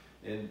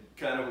and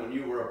kind of when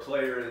you were a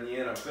player in the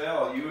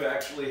NFL, you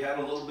actually had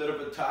a little bit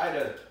of a tie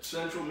to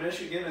Central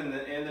Michigan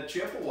and the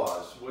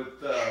Chippewas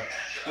with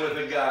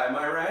a guy. Am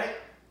I right?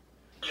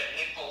 Yeah,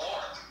 Nick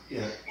Valor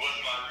was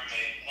my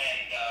roommate,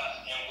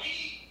 and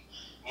we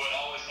would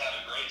always have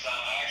a great time.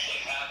 I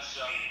actually have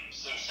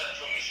some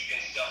Central Michigan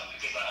stuff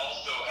because I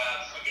also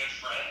have a good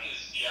friend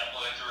who's the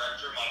athletic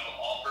director, Michael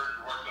Alford,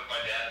 who worked with my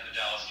dad at the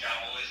Dallas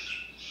Cowboys.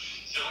 And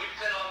so we've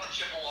been on the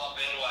Chippewa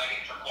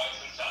bandwagon for quite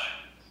some time.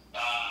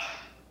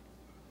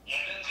 And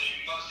then the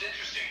most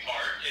interesting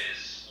part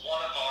is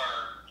one of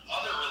our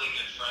other really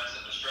good friends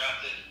that was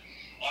drafted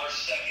our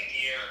second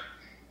year,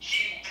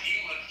 he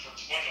went to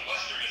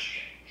Western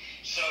Michigan.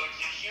 So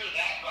to hear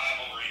that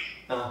rivalry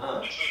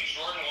between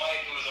Jordan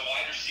White, who was a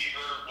wide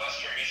receiver,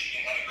 Western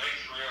Michigan, had a great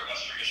career at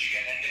Western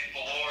Michigan, and Nick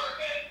Valor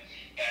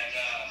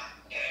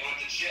and with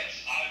the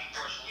Chips, I of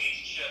course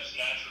leaned Chips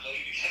naturally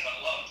because I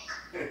loved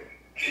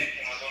Nick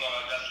and was one of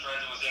my best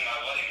friends who was in my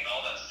wedding and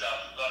all that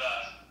stuff. But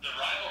the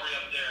rivalry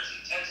up there is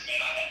intense, man.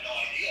 I had no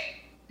idea.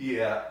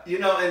 Yeah,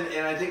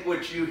 and I think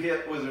what you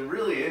hit was a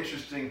really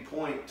interesting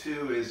point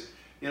too. Is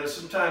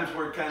sometimes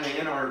we're kind of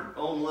in our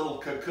own little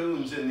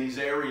cocoons in these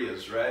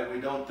areas, right?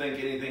 We don't think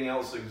anything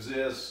else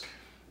exists.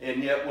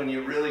 and yet when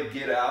you really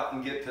get out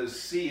and get to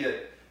see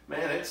it,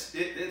 man,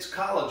 it's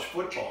college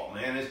football,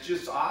 man. It's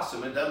just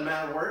awesome. It doesn't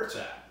matter where it's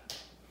at.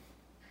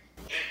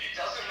 It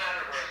doesn't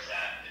matter where it's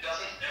at. It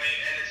doesn't, I mean,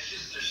 and it's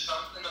just, there's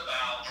something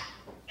about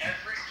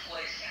every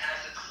place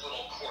has its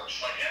little quirks.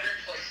 Like every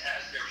place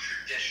has their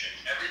tradition.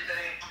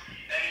 Everything,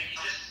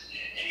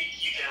 and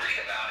you can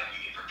read about it,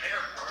 you can prepare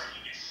for it,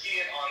 you can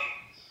see it on,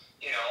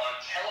 on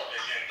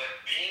television, but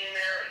being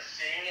there and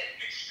seeing it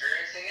and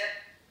experiencing it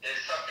is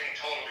something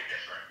totally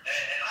different.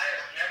 And I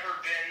have never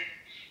been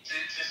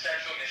to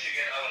Central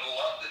Michigan. I would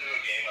love to do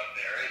a game up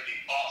there. It'd be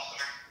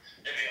awesome.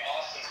 It'd be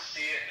awesome to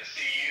see it, to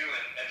see you,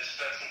 and to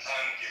spend some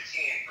time with your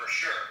team for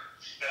sure.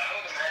 But I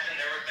would imagine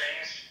there were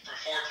things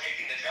before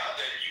taking the job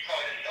there that you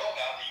probably didn't know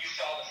about, that you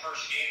saw the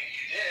first game that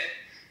you did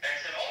and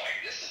said, "Oh my,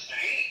 this is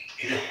neat."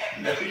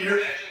 I would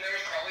imagine there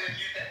was probably a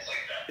few things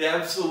like that. Yeah,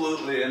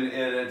 absolutely, and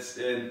it's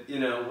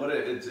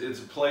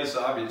a place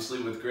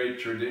obviously with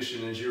great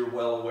tradition, as you're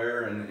well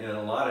aware, and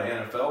a lot of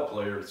NFL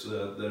players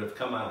that have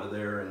come out of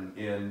there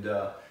and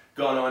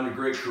gone on to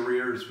great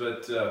careers,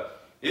 but.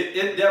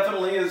 It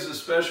definitely is a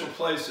special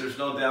place. There's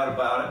no doubt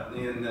about it,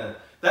 and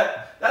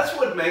that's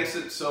what makes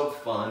it so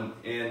fun.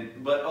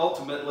 But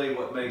ultimately,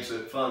 what makes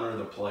it fun are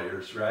the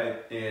players, right?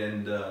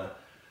 And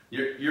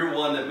you're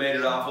one that made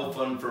it awful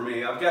fun for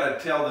me. I've got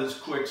to tell this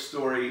quick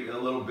story a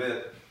little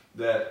bit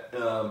that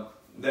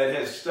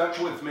has stuck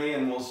with me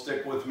and will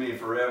stick with me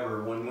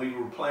forever. When we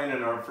were playing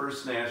in our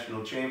first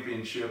national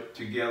championship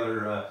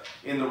together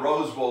in the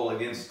Rose Bowl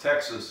against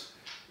Texas,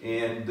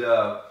 and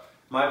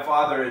my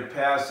father had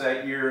passed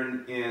that year,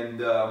 and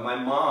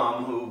my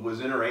mom, who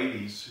was in her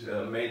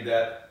 80s, made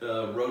that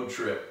road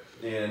trip.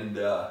 And,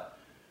 of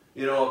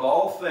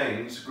all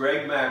things,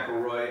 Greg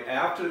McElroy,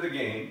 after the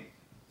game,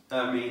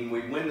 I mean,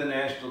 we win the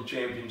national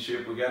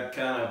championship. We got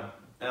kind of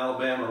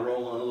Alabama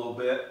rolling a little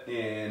bit,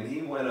 and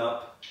he went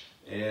up,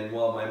 and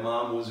while my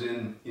mom was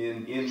in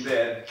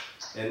bed,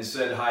 and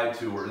said hi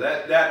to her.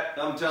 That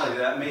I'm telling you,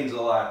 that means a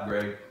lot,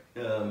 Greg,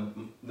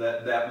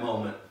 that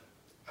moment.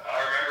 I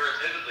remember it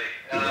vividly.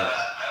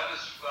 That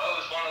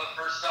was one of the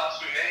first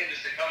stops we made,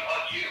 just to come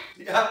hug you.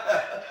 Yeah.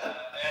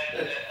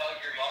 and hug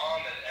your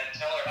mom and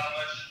tell her how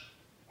much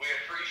we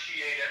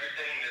appreciate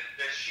everything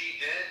that she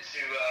did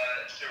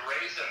to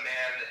raise a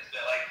man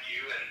that like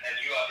you, and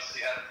you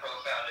obviously had a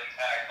profound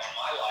impact on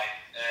my life.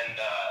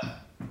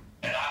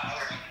 And I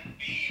wouldn't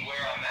be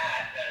where I'm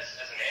at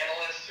as an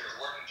analyst or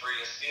working for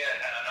ESPN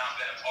had I not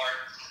been a part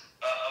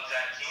of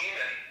that team.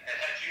 And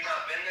had you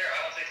not been there,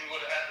 I don't think we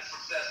would have had the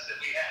success that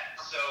we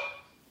had. So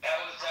that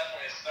was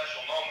definitely a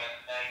special moment,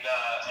 and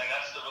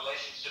that's the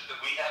relationship that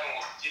we have and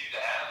will continue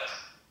to have.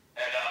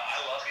 And I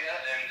love you,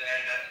 and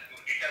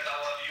because I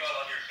love you, I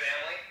love your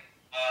family,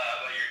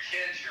 but your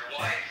kids, your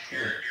wife,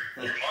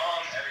 your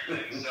mom,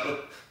 everything.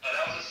 So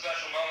that was a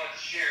special moment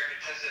to share,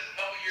 because a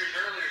couple years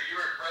earlier,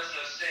 you were at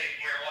Fresno State,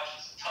 and we were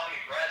watching some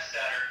Tommy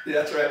Bradstatter.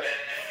 That's right. And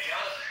to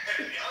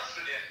be honest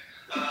with you,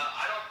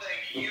 I don't think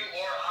you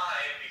or I,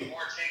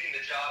 before taking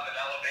the job at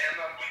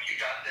Alabama, when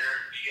you got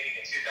there beginning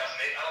in 2008,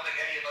 I don't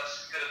think any of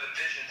us could have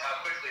envisioned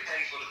how quickly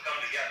things would have come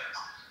together.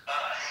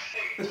 I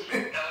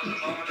think that was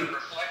a moment of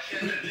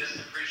reflection and just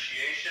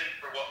appreciation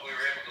for what we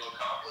were able to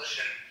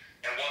accomplish,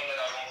 and one that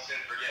I won't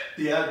soon forget.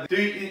 Yeah.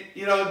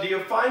 Do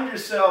you find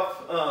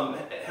yourself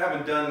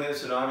having done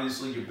this, and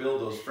obviously you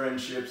build those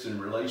friendships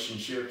and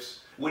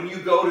relationships, when you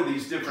go to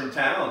these different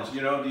towns,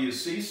 do you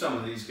see some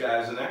of these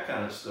guys and that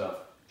kind of stuff?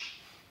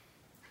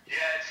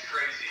 Yeah, it's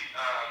crazy.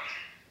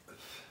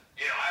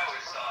 I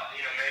always thought,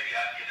 maybe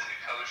I'd get into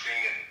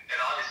coaching, and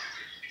honestly,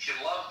 if you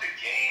love the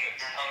game, it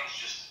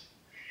becomes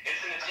it's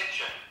an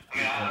addiction. I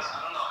mean, I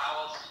don't know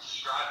how else to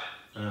describe it.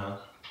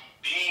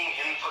 Being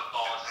in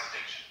football is an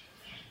addiction.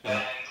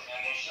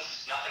 And there's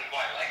just nothing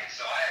quite like it.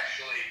 So I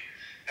actually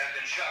have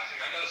been shocked.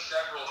 I know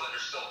several that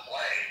are still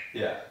playing.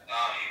 Yeah.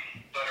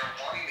 But are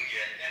wanting to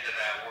get into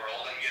that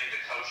world and get into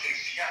coaching.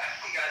 So yeah, I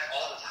see guys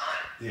all the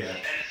time. Yeah.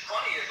 And it's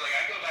funny, is like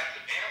I go back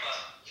to Bama,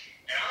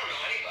 and I don't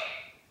know anybody.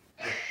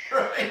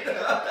 Right.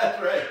 That's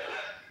right.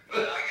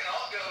 But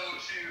I'll go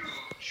to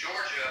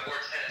Georgia or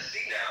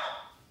Tennessee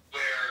now,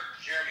 where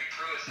Jeremy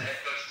Pruitt's the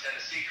head coach of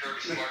Tennessee,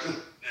 Kirby Smart's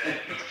the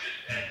head coach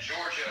at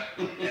Georgia,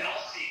 and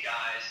I'll see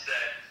guys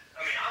that,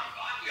 I mean,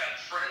 I've got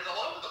friends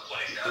all over the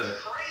place now.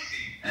 It's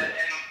crazy. And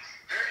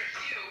very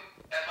few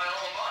at my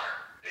alma mater.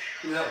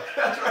 Yeah,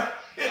 that's right.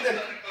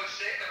 Coach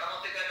Saban, I don't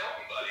think I know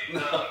anybody.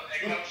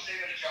 And Coach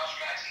Saban and Josh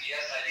Maxey,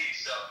 yes, I do.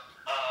 So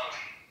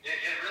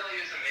it really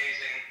is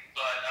amazing,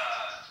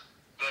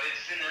 but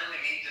it's been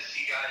really neat to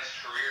see guys'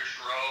 careers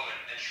grow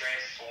and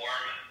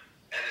transform,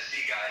 and to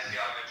see guys, I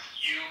mean,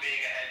 you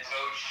being a head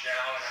coach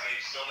now, and I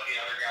mean, so many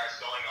other guys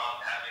going on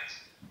having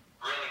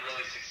really,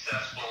 really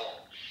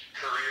successful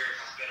careers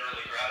has been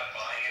really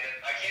gratifying.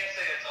 And I can't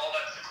say it's all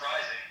that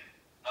surprising.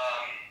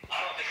 I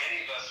don't think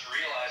any of us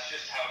realized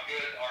just how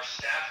good our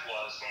staff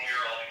was when we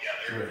were all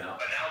together. Yeah.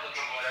 But now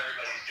looking at what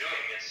everybody's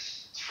doing,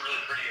 it's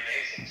really pretty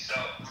amazing. So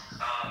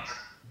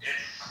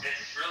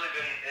it's really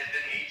been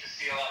neat to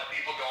see a lot of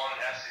people go on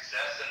and have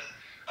success, and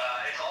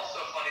it's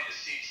also funny to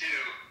see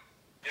too.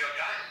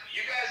 Guys, you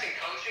you guys in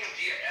coaching,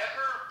 do you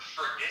ever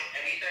forget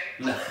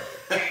anything? No.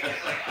 It's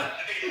like,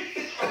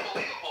 it's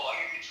unbelievable.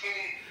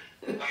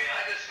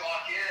 I just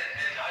walk in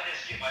and I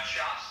just get my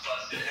chops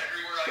busted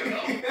everywhere I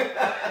go.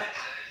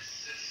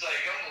 It's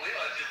like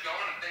unbelievable. I was just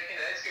going and thinking,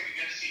 hey, it's going to be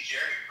good to see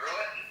Jeremy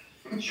Pruitt.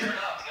 And sure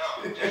enough,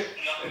 no, there's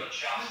nothing but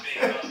chops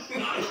being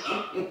busted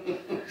nonstop.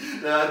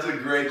 No, that's a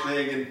great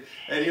thing,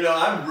 and you know,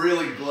 I'm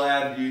really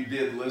glad you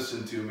did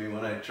listen to me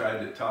when I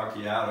tried to talk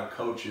you out of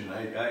coaching.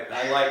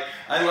 I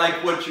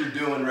like what you're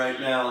doing right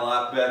now a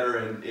lot better,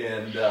 and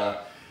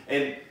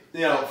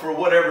you know, for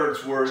whatever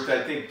it's worth,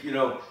 I think, you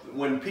know,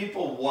 when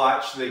people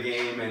watch the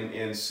game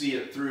and see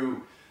it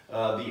through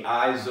the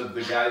eyes of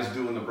the guys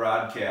doing the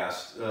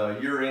broadcast,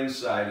 your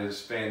insight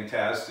is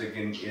fantastic,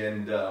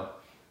 and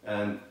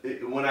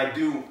when I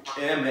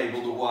am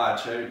able to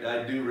watch,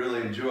 I do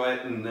really enjoy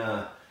it,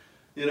 and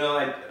you know,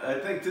 I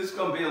think this is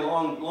going to be a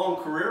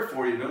long career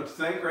for you, don't you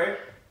think, Ray?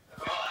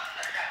 Well,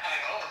 I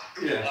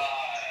hope. Yeah.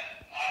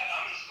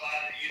 I'm just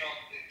glad that you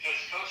don't, because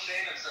Coach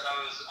Saban said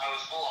I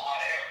was full of hot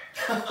air.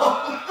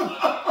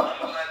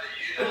 I'm glad that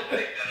you don't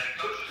think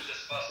that Coach was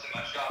just busting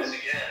my chops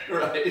again.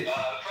 Right. The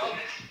problem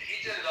is,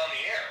 he did it on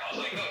the air. I was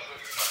like, Coach,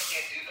 I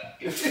can't do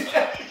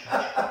that.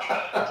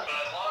 But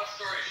long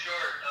story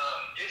short,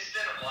 it's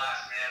been a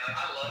blast, man.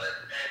 I love it.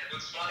 And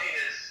what's funny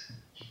is,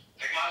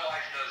 like, my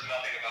wife knows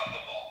nothing about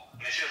football.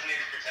 I mean, she doesn't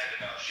even pretend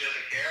to know. She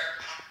doesn't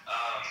care.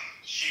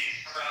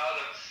 She's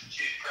proud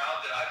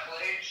that I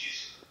played.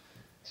 She's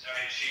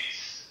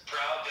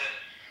proud that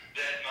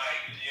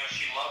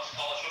she loves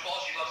college football.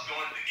 She loves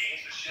going to the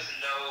games, but she doesn't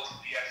know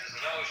the X's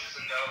and O's. She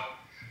doesn't know,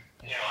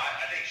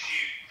 I think she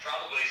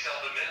probably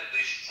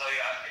self-admittedly should tell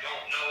you I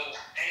don't know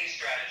any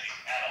strategy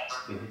at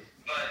all. Mm-hmm.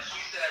 But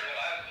she said when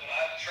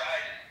I've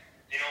tried,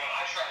 when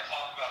I try to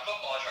talk about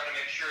football, I try to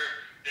make sure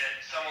that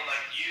someone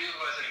like you who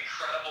has an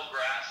incredible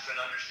grasp and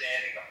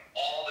understanding of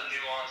all the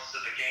nuances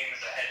of the game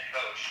as a head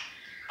coach,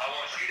 I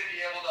want you to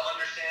be able to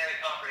understand and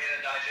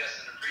comprehend and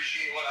digest and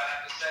appreciate what I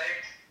have to say,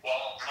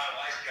 while my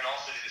wife can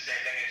also do the same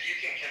thing. If you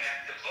can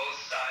connect to both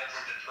sides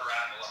of the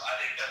parabola, I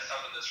think that's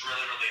something that's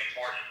really, really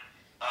important.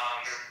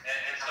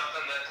 And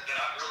something that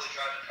I've really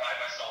tried to pride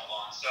myself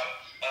on. So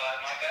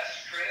my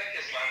best critic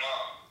is my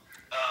mom.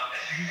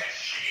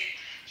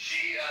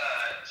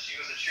 She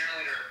was a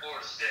cheerleader at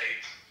Florida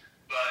State,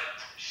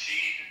 but she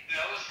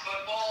knows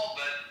football,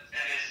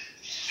 and is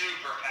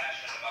super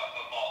passionate about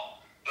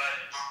football. But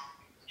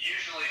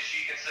usually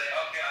she can say,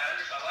 okay, I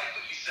like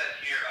what you said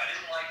here. I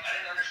didn't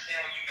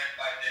understand what you meant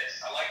by this.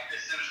 I like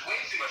this. There was way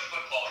too much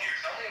football here.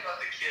 Tell me about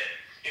the kid.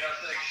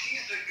 So like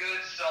she's a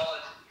good,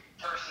 solid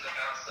person to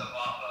bounce stuff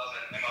off of,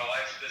 and my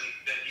wife's been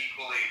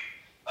equally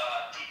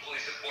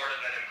supportive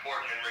and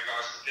important in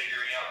regards to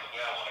figuring out the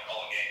way I want to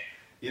call a game.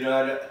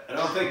 I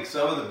don't think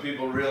some of the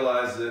people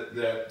realize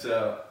that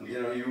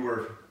you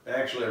were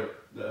actually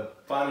the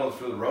finalist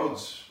for the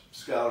Rhodes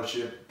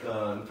Scholarship.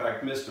 In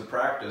fact, missed a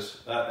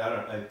practice.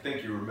 I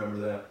think you remember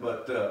that.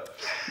 But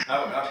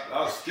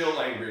I was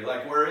still angry.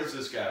 Like, where is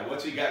this guy?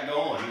 What's he got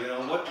going?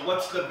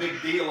 What's the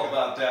big deal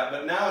about that?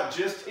 But now it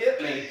just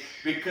hit me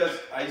because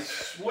I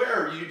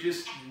swear you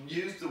just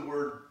used the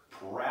word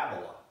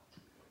parabola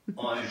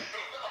on.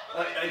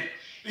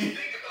 You think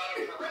about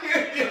a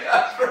parabola. Yeah,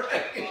 that's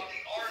right. Think about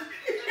the arc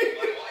and the thing.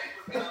 My wife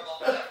would be on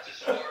the left as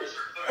far as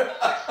her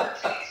football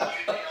expertise.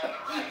 You'd be on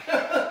the right.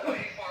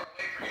 Way far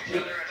away from each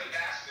other, and the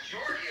vast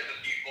majority of the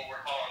people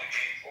we're calling the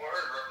game for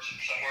are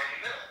somewhere in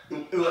the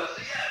middle.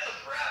 So yeah, it's a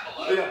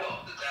parabola. I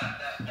hope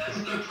that's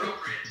the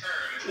appropriate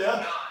term. If it's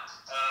not,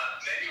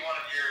 maybe one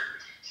of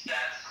your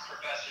stats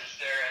professors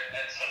there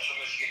at Central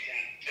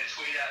Michigan can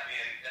tweet at me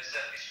and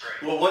set me straight.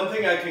 Well, one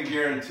thing I can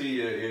guarantee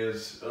you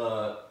is,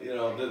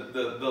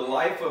 the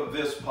life of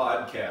this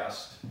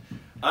podcast,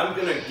 I'm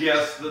going to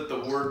guess that the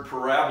word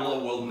parabola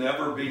will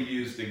never be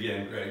used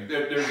again, Greg.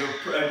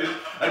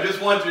 I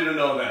just want you to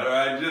know that, all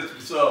right?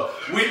 So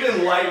we've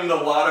enlightened a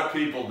lot of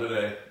people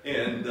today,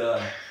 and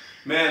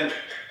man,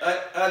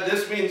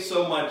 this means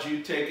so much.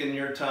 You taking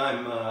your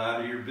time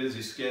out of your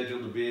busy schedule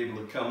to be able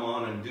to come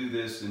on and do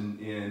this, and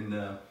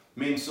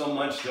means so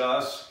much to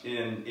us,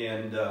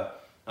 and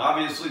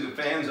obviously the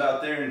fans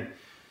out there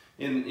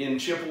in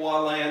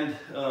Chippewa land.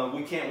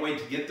 We can't wait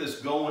to get this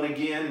going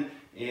again.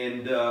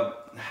 And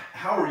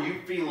how are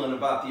you feeling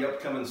about the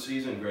upcoming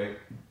season, Greg?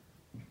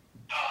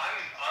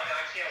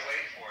 I can't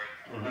wait for it.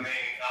 Mm-hmm. I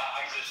mean,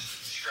 I'm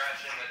just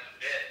scratching at the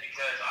bit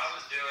because I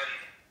was doing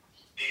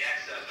the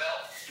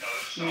XFL,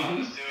 coach. So I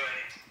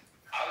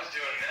was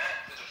doing that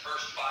for the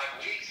first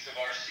 5 weeks of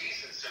our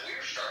season. So we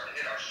were starting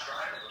to hit our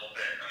stride a little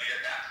bit. I mean,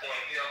 at that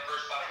point,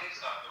 first 5 weeks,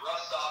 knock the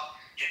rust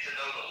off, get to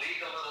know the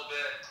league a little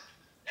bit,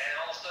 and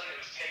all of a sudden it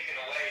was taken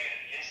away in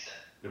an instant.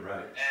 You're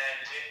right. And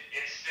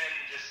it's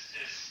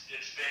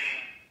been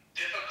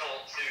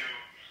difficult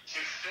to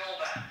fill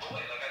that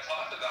void. Like I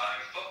talked about,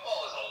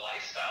 football is a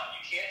lifestyle.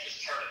 You can't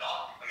just turn it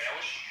off. I mean, I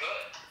wish you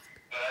could,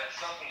 but it's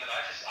something that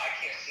I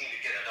can't seem to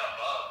get enough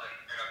of.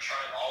 And I'm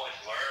trying to always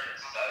learn and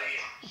study.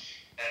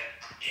 And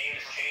the game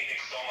is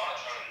changing so much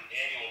on an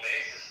annual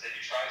basis that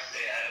you try to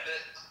stay ahead of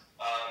it.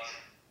 But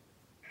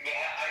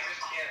I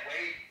just can't wait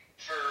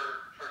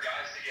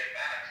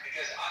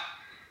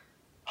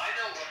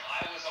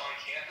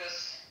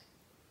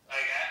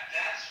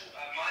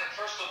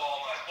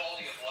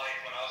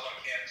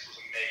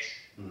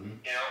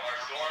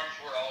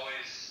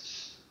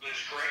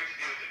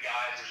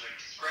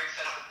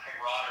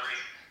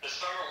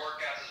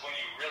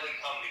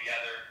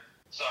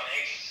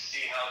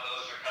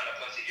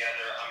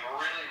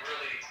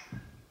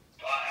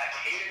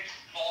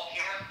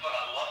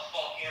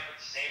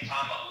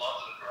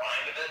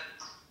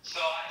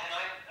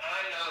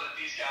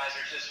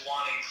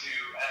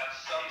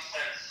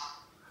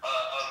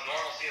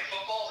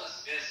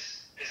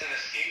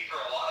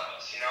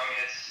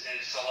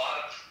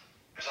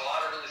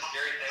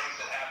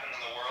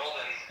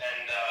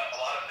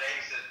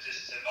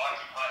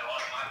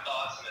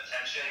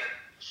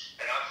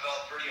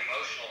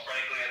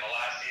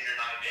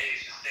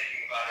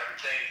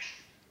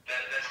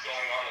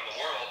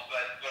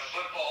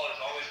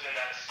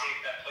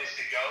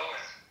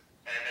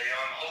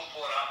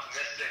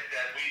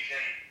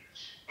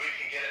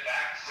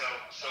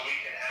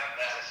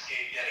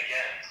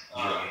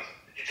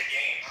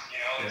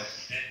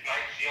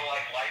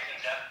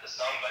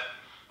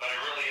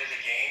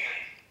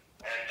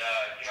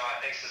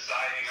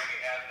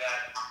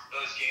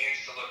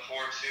to look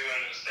forward to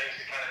and those things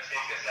to kind of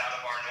take us out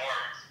of our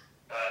norm,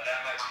 that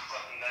might be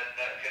something that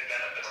could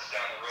benefit us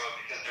down the road,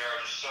 because there are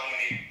just so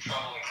many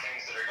troubling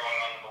things that are going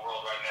on in the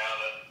world right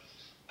now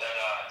that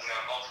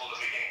I'm hopeful that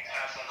we can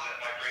have something that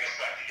might bring us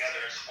back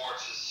together. And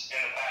sports has in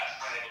the past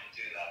been able to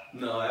do that.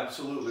 No,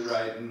 absolutely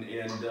right. And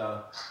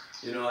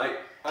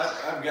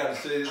I've got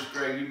to say this,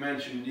 Greg, you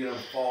mentioned,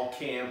 fall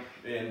camp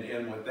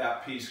and with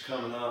that piece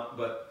coming up,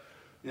 but,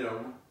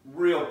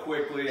 real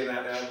quickly, and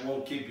I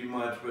won't keep you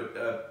much,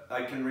 but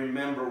I can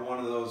remember one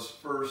of those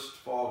first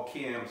fall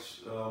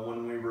camps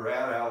when we were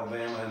at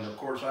Alabama, and of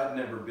course I'd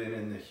never been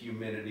in the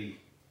humidity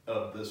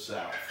of the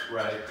South,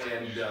 right?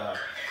 And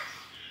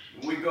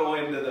we go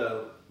into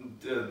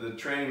the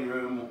training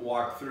room,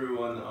 walk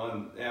through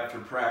on after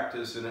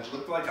practice, and it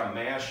looked like a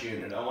MASH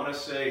unit. I want to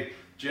say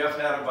Jeff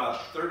had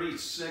about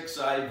 36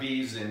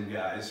 IVs in,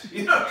 guys,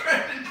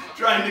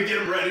 trying to get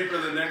them ready for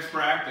the next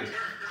practice.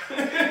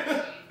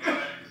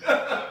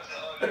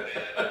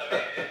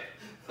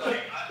 I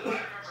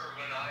remember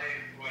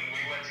when we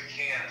went to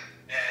camp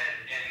in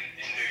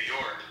New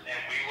York, and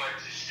we went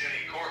to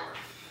SUNY Cortland.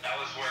 That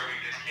was where we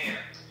did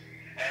camp,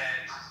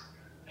 and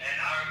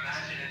I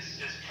imagine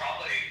it's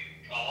probably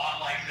a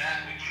lot like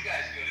that when you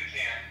guys go to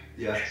camp.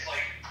 Yeah. It's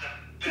like the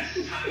best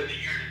time of the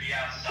year to be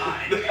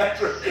outside.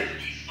 That's It's right.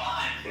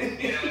 75.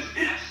 It's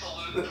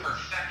absolute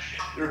perfection.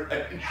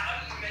 Right. How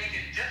do you make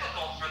it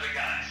difficult for the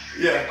guys?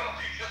 Yeah. I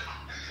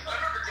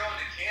remember going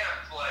to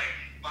camp like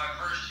my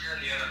first year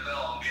in the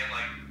NFL and being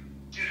like,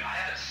 dude, I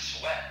haven't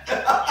sweat.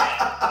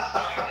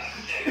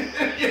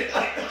 It's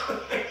like,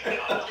 what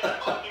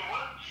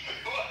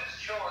is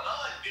going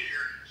on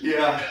here?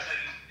 Yeah. Because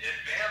in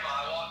Bama,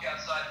 I walk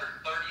outside for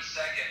 30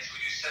 seconds.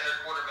 We do center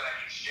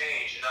quarterback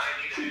exchange, and I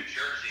need a new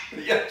jersey.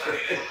 Yeah. It's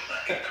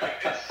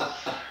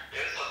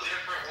a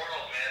different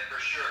world, man, for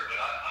sure. But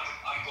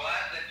I'm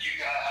glad that you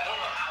guys, I don't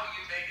know how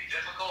you make it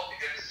difficult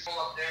because it's still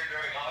up there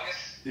during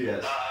August. Yes.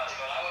 But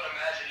I would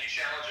imagine you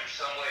challenge them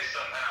some way,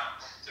 somehow,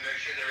 to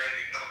make sure they're ready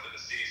to come for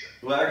the season.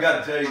 Well, I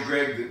got to tell you,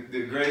 Greg,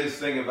 the greatest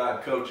thing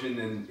about coaching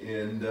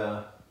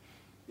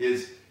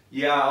is,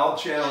 yeah, I'll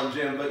challenge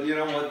them, but you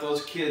know what?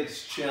 Those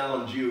kids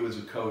challenge you as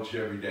a coach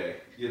every day.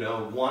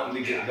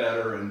 Wanting to get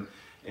better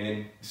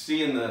and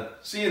seeing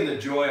the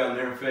joy on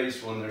their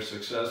face when they're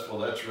successful.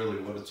 That's really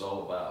what it's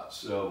all about.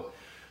 So,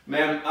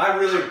 man, I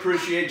really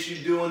appreciate you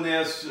doing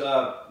this.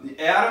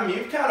 Adam,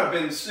 you've kind of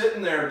been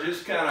sitting there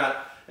just kind of,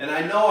 and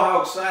I know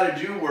how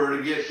excited you were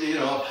to get,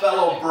 a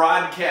fellow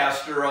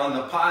broadcaster on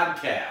the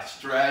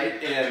podcast,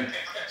 right? And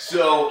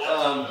so,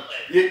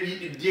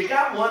 you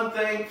got one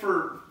thing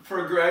for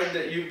Greg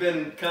that you've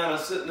been kind of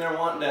sitting there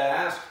wanting to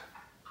ask?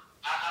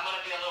 I'm going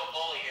to be a little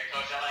bully here,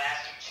 Coach. I'm going to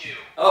ask him two.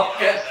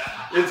 Okay.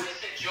 I'm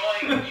just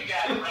enjoying you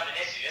guys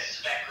reminiscing. This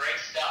has been great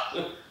stuff.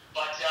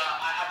 But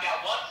I've got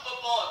one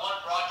football and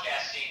one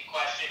broadcasting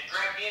question.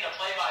 Greg, being a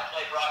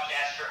play-by-play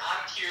broadcaster,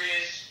 I'm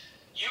curious,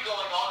 you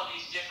going all of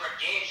these different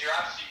games, you're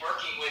obviously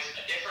working with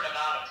a different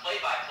amount of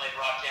play-by-play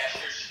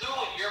broadcasters. Who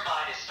in your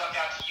mind has stuck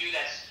out to you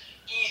that's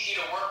easy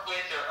to work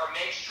with or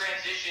makes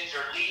transitions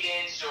or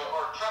lead-ins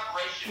or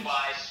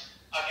preparation-wise,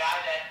 a guy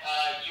that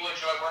you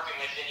enjoy working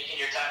with in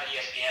your time at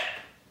ESPN?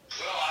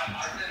 Well,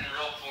 I've been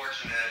real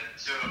fortunate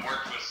to have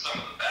worked with some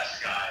of the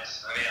best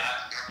guys. I mean,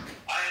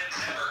 I have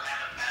never had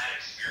a bad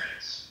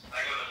experience.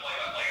 Like with a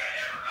play-by-play guy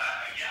ever.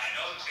 I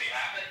know it's going to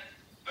happen,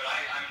 but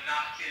I'm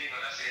not kidding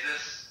when I say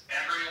this.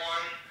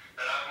 Everyone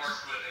that I've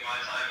worked with in my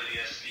time at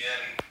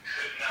ESPN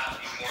could not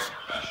be more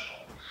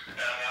professional. I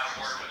mean, I've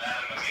worked with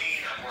Adam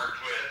Amin, I've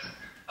worked with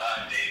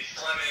Dave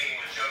Fleming,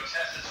 with Joe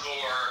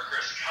Tessitore,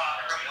 Chris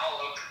Cotter, I mean,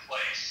 all over the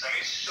place. I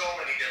mean, so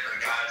many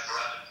different guys that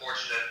I've been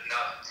fortunate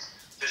enough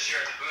to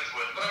share the booth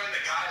with. But I mean, the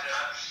guy that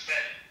I've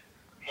spent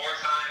more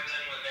time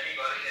than with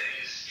anybody,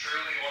 and he's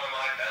truly one of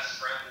my best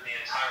friends in the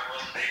entire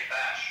world, Dave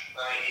Bash.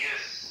 I mean, he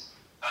is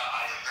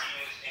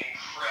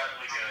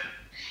incredibly good.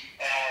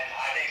 And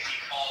I think he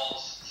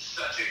calls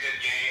such a good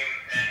game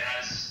and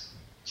has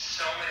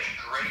so many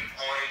great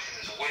points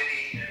and is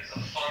witty and is a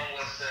fun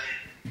listen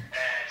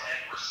and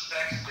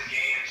respects the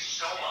game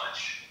so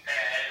much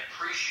and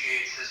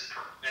appreciates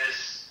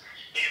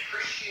he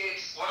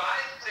appreciates what I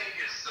think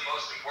is the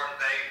most important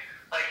thing.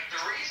 Like,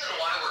 the reason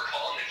why we're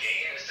calling the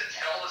game is to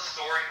tell the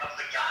story of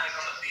the guys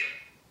on the field.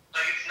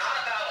 Like, it's not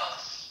about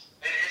us.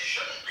 It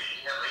shouldn't be,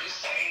 at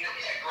least. I mean,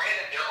 yeah,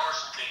 granted, there are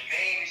some big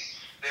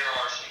names. There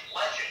are some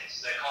legends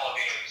that call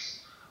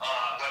games,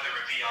 whether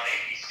it be on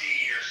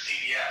ABC or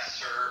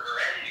CBS or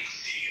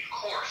NBC, of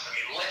course. I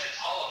mean, legends,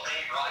 Hall of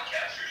Fame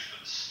broadcasters.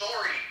 But the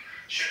story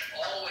should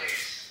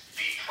always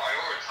be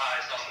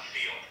prioritized on the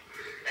field.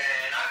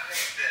 And I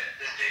think that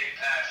Dave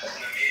Pash does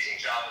an amazing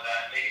job of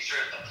that, making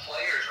sure that the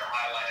players are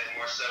highlighted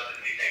more so than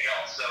anything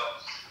else. So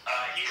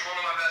he's one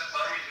of my best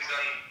buddies. We've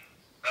done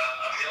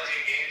a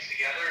million games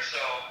together, so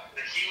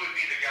that he would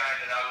be the guy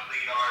that I would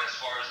lean on as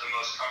far as the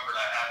most comfort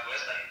I have with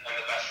and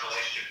the best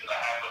relationship that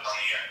I have with on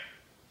the air.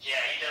 Yeah,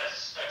 he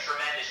does a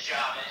tremendous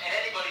job. And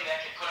anybody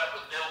that can put up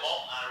with Bill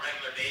Walton on a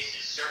regular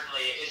basis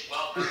certainly is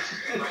welcome.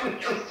 I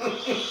mean, you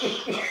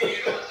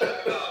want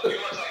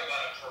to talk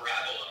about a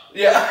parabola.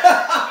 Yeah.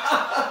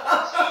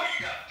 So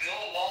you got Bill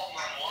Walton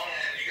on one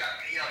end, you got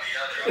me on the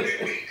other. I mean,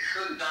 we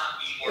could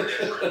not be more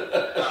different.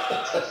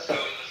 So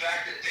the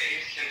fact that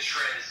Dave can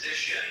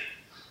transition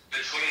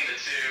between the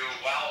two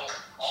while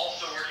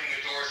also working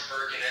with Doris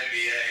Burke in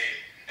NBA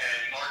and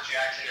Mark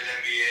Jackson in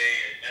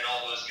NBA and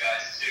all those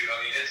guys too.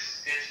 I mean,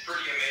 it's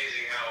pretty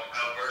amazing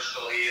how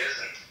versatile he is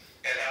and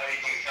how he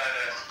can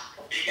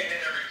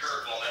hit every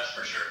curveball, that's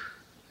for sure.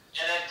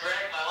 And then, Greg,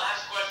 my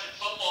last question,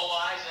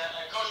 football-wise,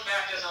 Coach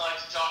Mack doesn't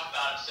like to talk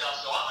about himself,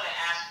 so I'm going to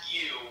ask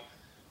you,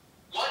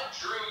 what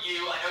drew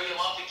you? I know you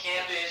love the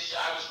campus.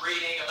 I was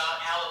reading about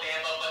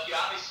Alabama, but you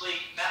obviously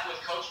met with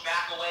Coach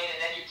McElwain, and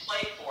then you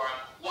played for him.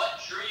 What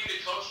drew you to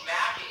Coach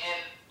Mack, and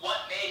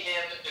what made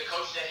him the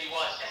coach that he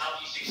was to help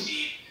you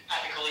succeed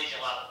at the collegiate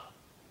level?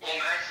 Well,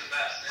 Mack's the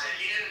best, and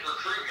he didn't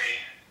recruit me.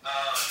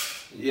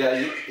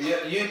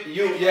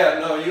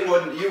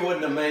 You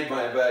wouldn't have made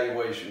my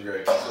evaluation,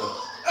 Greg. So.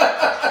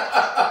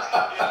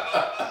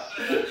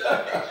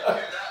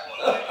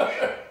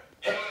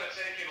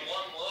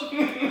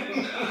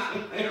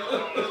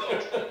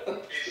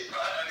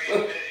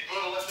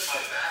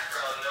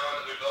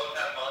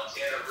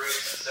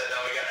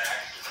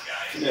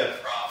 Yeah.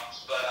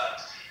 Problems. But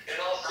in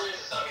all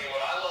seriousness, I mean,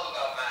 what I love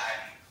about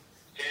Mac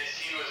is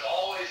he was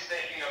always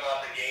thinking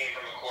about the game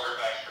from a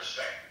quarterback's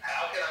perspective.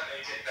 How can I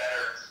make it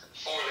better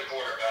for the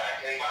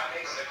quarterback? And by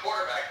making the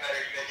quarterback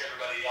better, you make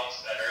everybody else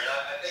better. And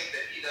I think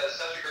that he does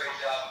such a great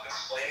job of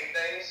explaining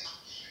things.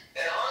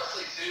 And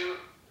honestly, too,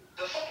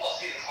 the football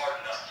season's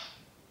hard enough.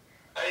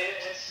 I mean,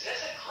 it's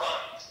a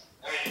grind.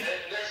 I mean,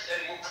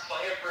 and we're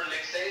playing for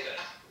Nick Saban.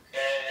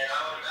 And I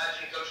would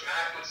imagine Coach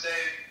Mack would say,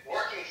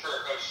 working for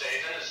Coach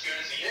Saban, as good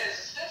as he is,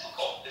 it's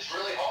difficult. It's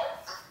really hard.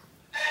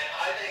 And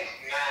I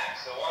think Mack,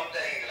 the one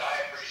thing that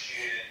I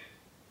appreciated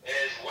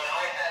is when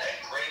I had a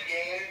great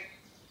game,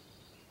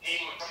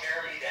 he would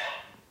tear me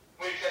down.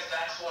 Because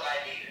that's what I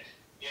needed.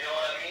 You know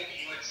what I mean?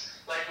 He would,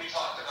 like we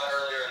talked about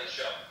earlier in the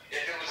show,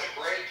 if it was a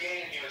great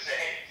game, he would say,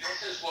 hey, this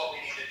is what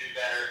we need to do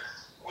better.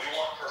 We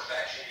want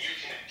perfection. You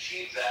can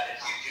achieve that if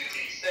you do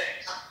these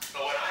things.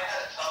 But when I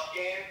had a tough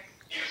game,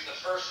 he was the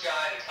first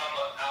guy to come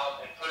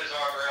out and put his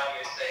arm around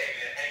me and say, hey,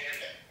 man, hang in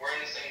there. We're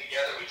in this thing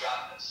together. We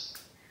got this.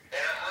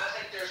 And I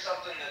think there's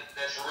something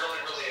that's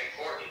really, really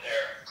important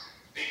there.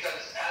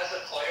 Because as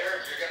a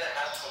player, you're going to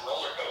have some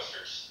roller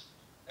coasters.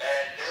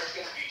 And there's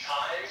going to be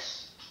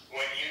times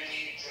when you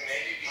need to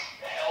maybe be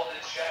held in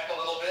check a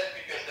little bit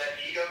because that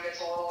ego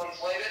gets a little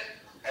inflated.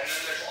 And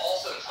then there's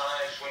also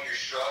times when you're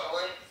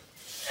struggling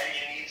and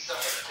you need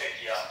someone to pick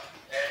you up.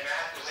 And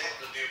Matt was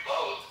able to do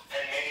both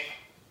and made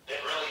it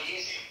really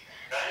easy.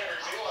 And I never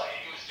realized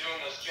he was doing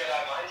those Jedi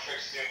mind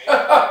tricks to me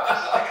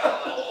as I got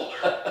a little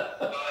older.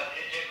 But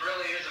it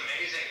really is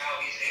amazing how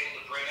he's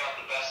able to bring out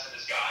the best in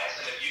his guys.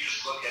 And if you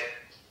just look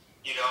at,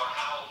 you know,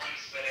 how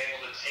he's been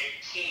able to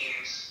take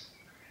teams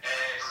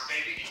and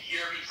maybe the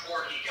year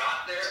before he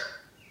got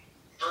there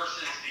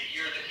versus the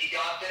year that he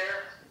got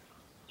there,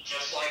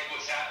 just like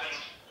what's happened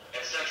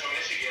at Central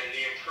Michigan,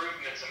 the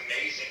improvement's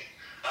amazing.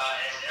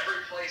 And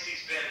every place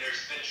he's been,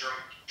 there's been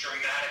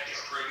dramatic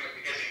improvement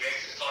because he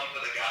makes it fun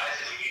for the guys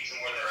and he meets them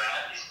where they're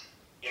at.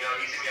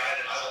 He's a guy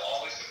that I will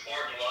always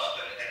support and love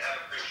and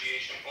have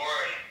appreciation for,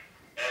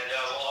 and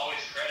will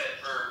always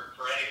credit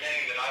for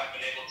anything that I've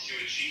been able to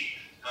achieve.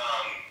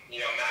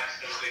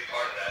 Mac's been a big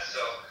part of that. So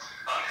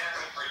I'm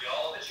happy for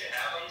y'all that you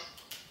have him,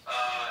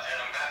 and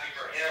I'm happy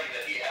for him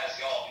that he has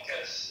y'all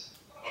because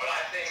when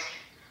I think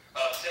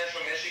of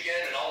Central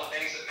Michigan and all the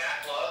things that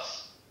Mac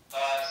loves,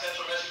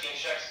 Central Michigan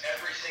checks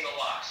every single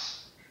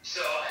box.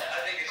 So I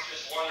think it's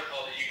just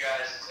wonderful that you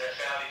guys have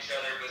found each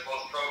other with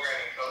both program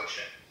and coach,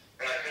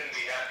 and I couldn't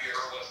be happier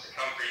for what's to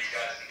come for you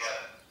guys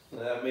together.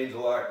 That means a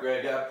lot,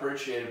 Greg. I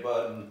appreciate it,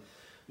 bud. And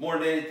more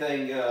than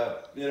anything,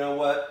 you know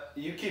what?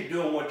 You keep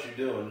doing what you're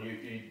doing.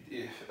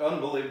 You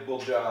unbelievable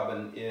job,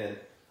 and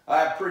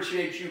I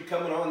appreciate you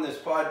coming on this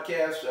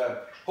podcast.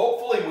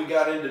 Hopefully we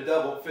got into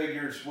double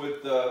figures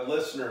with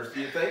listeners.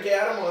 Do you think,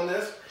 Adam, on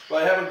this,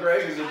 by having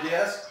Greg as a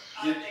guest?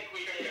 I think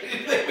we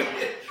did.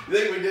 You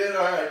think we did?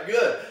 All right,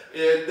 good.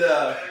 And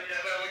But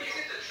when you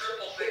get to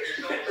triple figures,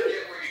 don't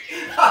forget where you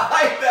came from.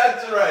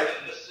 that's right.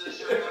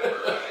 Just remember,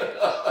 right? That's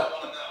what I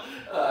want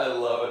to know. I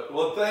love it.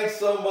 Well, thanks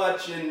so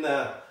much, and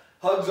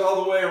hugs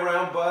all the way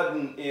around, bud,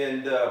 and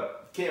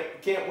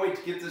can't wait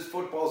to get this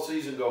football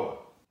season going. All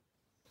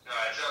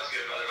right, sounds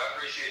good, brother. I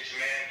appreciate you,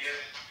 man.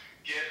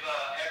 Give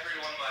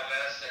everyone my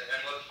best,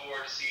 and look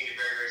forward to seeing you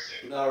very, very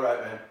soon. All right,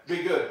 man.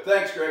 Be good.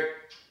 Thanks, Greg.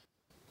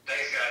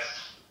 Thanks, guys.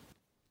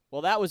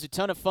 Well, that was a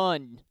ton of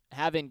fun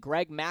having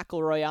Greg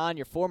McElroy on,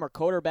 your former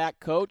quarterback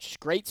coach.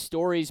 Great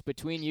stories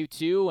between you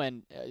two,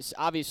 and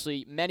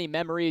obviously many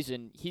memories,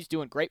 and he's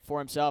doing great for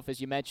himself, as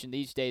you mentioned,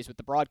 these days with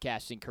the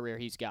broadcasting career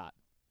he's got.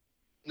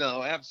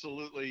 No,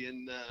 absolutely.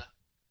 And,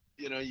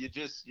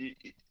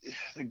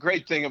 the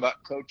great thing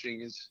about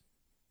coaching is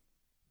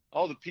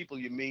all the people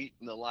you meet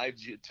and the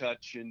lives you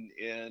touch and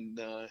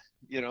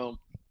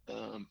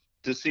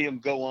to see them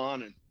go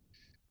on and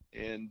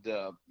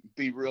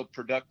be real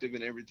productive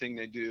in everything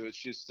they do. It's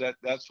just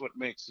that's what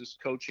makes this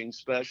coaching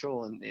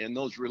special, and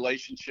those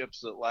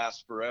relationships that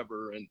last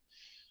forever. And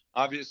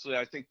obviously,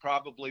 I think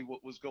probably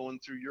what was going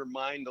through your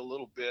mind a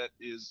little bit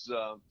is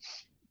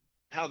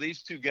how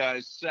these two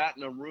guys sat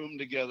in a room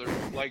together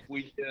like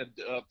we did,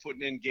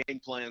 putting in game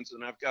plans,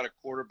 and I've got a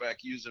quarterback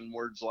using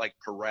words like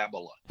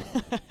parabola.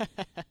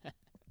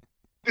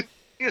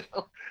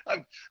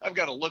 I've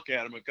got to look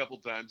at him a couple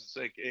times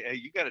and say, hey,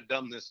 you got to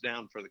dumb this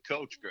down for the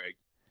coach, Greg.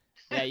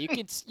 Yeah, you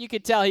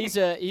could tell he's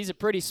a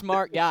pretty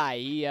smart guy.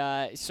 He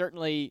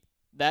certainly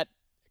that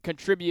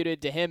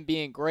contributed to him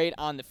being great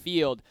on the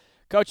field.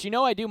 Coach,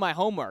 I do my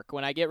homework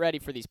when I get ready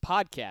for these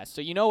podcasts. So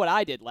you know what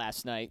I did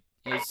last night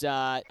is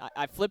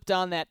I flipped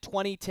on that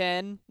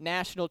 2010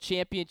 national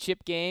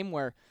championship game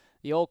where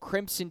the old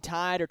Crimson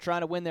Tide are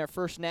trying to win their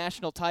first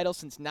national title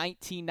since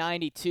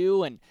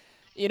 1992, and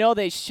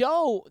they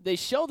show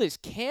this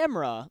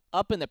camera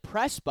up in the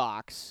press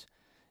box,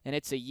 and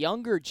it's a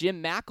younger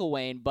Jim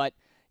McElwain, but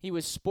he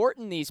was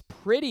sporting these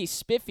pretty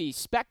spiffy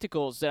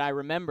spectacles that I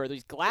remember,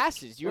 these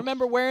glasses. You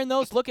remember wearing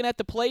those, looking at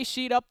the play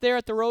sheet up there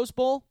at the Rose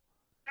Bowl?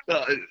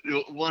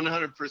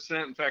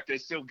 100%. In fact, I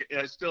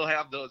still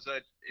have those.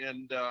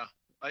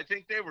 I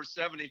think they were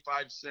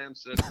 75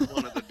 cents at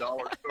one of the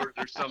dollar stores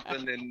or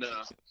something,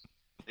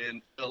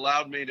 and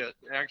allowed me to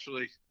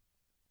actually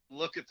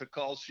look at the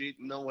call sheet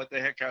and know what the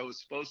heck I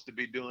was supposed to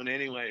be doing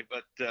anyway.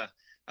 But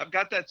I've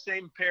got that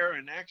same pair,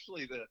 and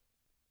actually the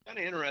kind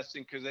of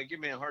interesting because they give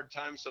me a hard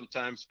time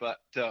sometimes,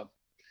 but I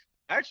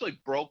actually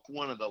broke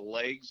one of the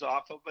legs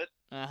off of it,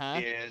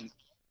 and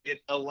it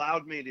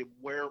allowed me to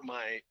wear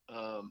my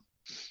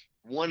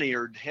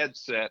one-eared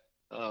headset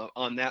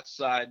on that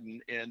side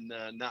and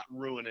not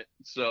ruin it.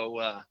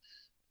 So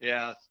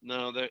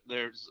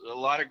there's a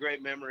lot of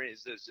great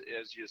memories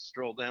as you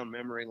stroll down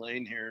memory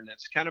lane here, and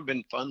it's kind of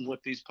been fun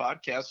with these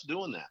podcasts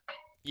doing that.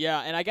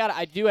 Yeah, and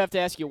I do have to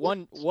ask you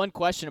one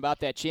question about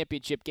that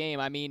championship game.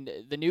 I mean,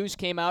 the news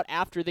came out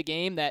after the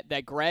game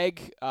that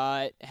Greg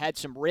had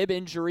some rib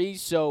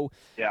injuries, so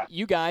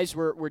you guys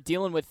were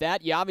dealing with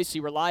that. You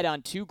obviously relied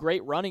on two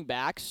great running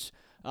backs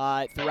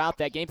throughout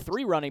that game,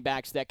 three running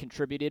backs that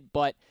contributed,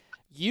 but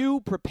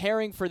you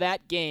preparing for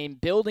that game,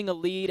 building a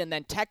lead, and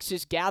then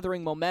Texas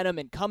gathering momentum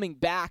and coming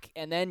back,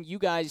 and then you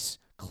guys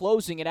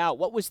closing it out.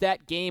 What was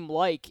that game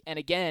like? And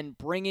again,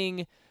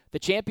 bringing the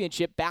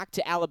championship back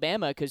to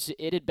Alabama, because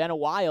it had been a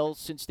while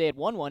since they had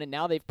won one, and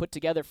now they've put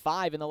together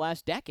 5 in the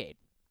last decade.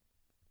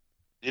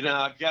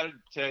 I've got to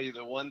tell you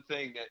the one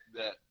thing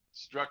that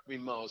struck me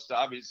most.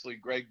 Obviously,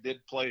 Greg did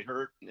play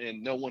hurt,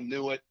 and no one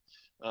knew it.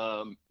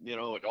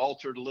 It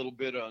altered a little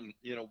bit on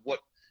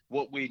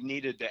what we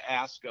needed to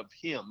ask of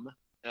him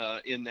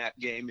in that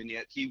game, and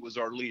yet he was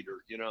our leader.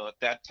 At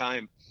that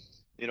time,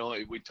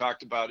 we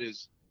talked about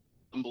his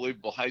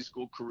unbelievable high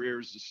school career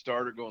as a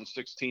starter, going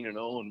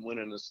 16-0 and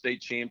winning a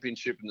state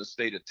championship in the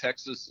state of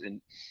Texas,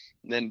 and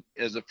then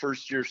as a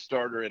first-year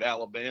starter at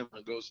Alabama,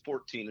 goes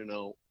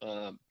 14-0.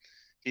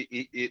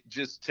 It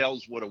just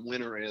tells what a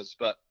winner is.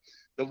 But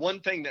the one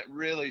thing that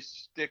really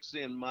sticks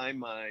in my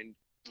mind,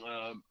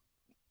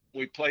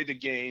 we played the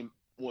game,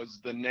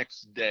 was the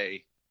next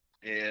day,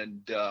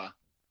 and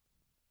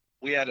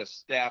we had a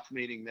staff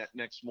meeting that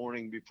next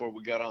morning before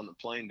we got on the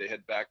plane to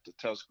head back to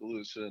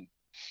Tuscaloosa. And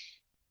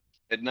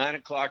at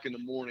 9:00 in the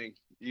morning,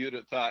 you'd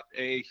have thought,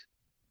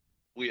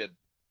 we had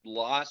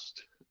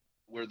lost,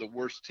 we're the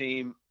worst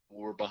team,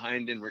 we're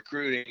behind in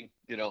recruiting,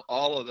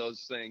 all of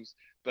those things.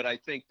 But I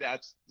think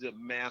that's the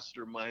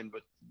mastermind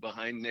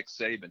behind Nick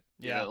Saban.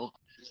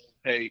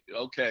 Hey,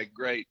 okay,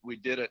 great, we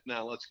did it.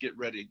 Now let's get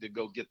ready to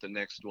go get the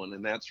next one,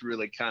 and that's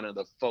really kind of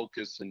the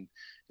focus. And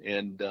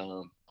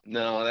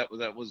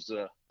that was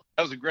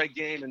a great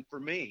game. And for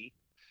me,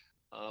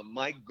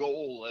 my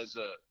goal as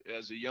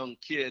a young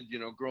kid,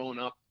 growing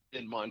up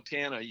in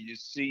Montana, you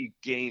see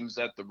games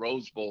at the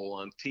Rose Bowl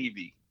on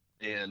TV,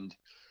 and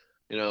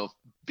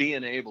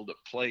being able to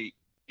play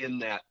in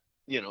that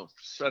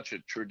such a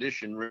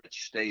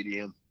tradition-rich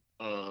stadium,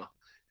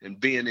 and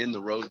being in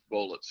the Rose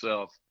Bowl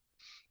itself,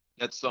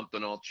 that's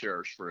something I'll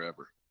cherish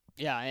forever.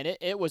 Yeah, and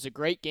it was a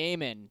great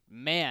game, and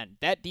man,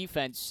 that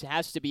defense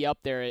has to be up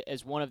there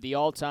as one of the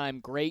all-time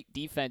great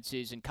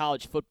defenses in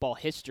college football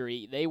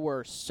history. They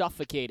were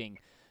suffocating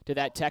to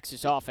that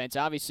Texas offense.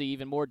 Obviously,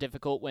 even more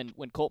difficult when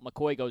Colt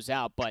McCoy goes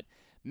out, but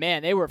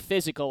man, they were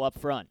physical up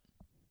front.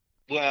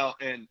 Well,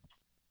 and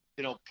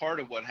part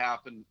of what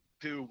happened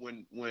too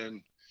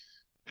when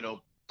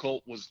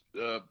Colt was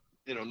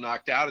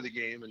knocked out of the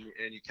game,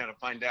 and you kind of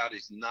find out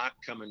he's not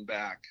coming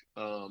back.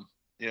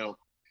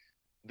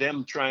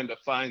 Them trying to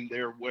find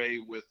their way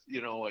with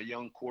a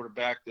young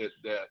quarterback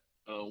that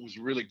was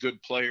a really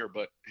good player,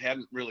 but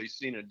hadn't really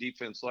seen a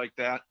defense like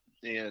that.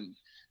 And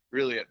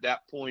really at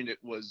that point it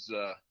was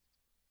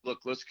look,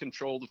 let's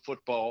control the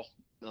football,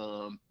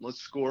 let's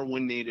score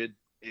when needed,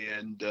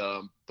 and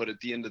but at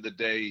the end of the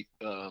day,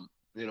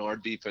 our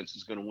defense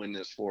is going to win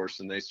this for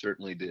us, and they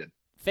certainly did.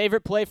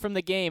 Favorite play from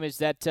the game is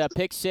that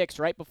pick six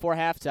right before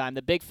halftime,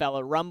 the big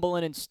fella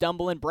rumbling and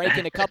stumbling,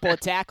 breaking a couple of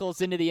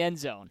tackles into the end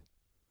zone.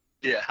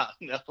 Yeah,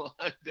 no,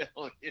 I'm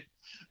telling you,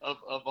 of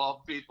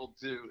all people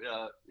too,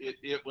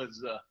 it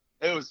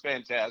was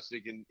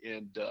fantastic,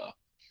 and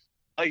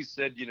like you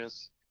said,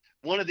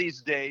 one of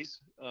these days,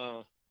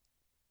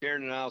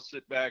 Karen and I'll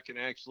sit back and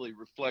actually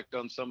reflect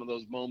on some of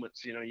those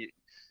moments.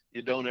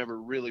 You don't ever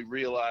really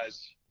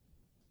realize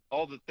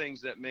all the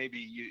things that maybe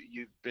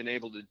you've been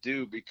able to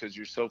do because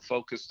you're so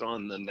focused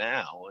on the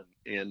now,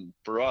 and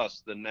for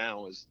us, the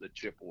now is the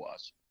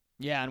Chippewas.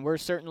 Yeah, and we're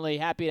certainly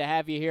happy to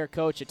have you here,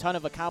 Coach. A ton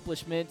of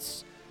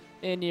accomplishments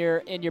in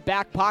your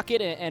back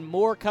pocket, and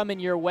more coming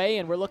your way,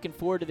 and we're looking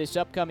forward to this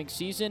upcoming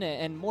season.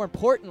 And more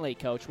importantly,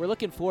 Coach, we're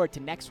looking forward to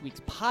next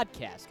week's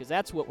podcast, because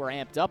that's what we're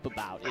amped up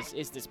about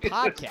is this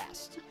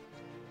podcast.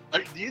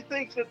 Do you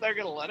think that they're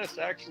going to let us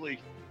actually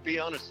be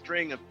on a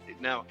string of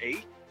now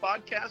 8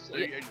 podcasts?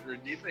 Or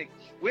do you think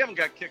we haven't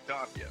got kicked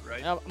off yet,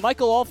 right?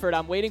 Michael Alford,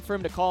 I'm waiting for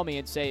him to call me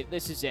and say,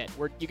 this is it.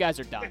 You guys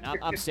are done.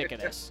 I'm sick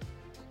of this.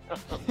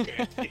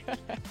 Okay.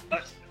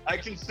 I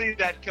can see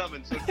that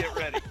coming, so get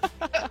ready.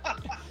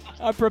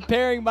 I'm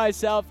preparing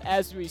myself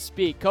as we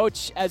speak.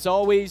 Coach, as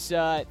always,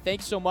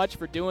 thanks so much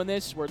for doing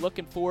this. We're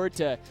looking forward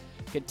to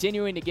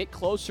continuing to get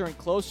closer and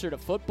closer to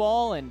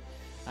football, and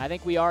I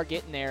think we are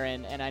getting there,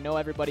 and I know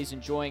everybody's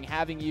enjoying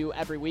having you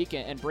every week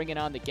and bringing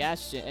on the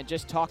guests and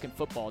just talking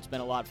football. It's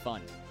been a lot of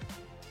fun.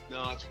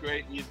 No, it's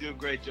great, and you do a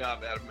great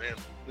job, Adam, man.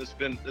 This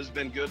has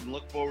been good, and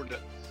look forward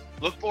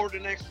to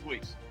next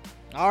week's.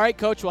 All right,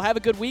 Coach. Well, have a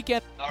good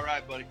weekend. All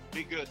right, buddy.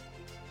 Be good.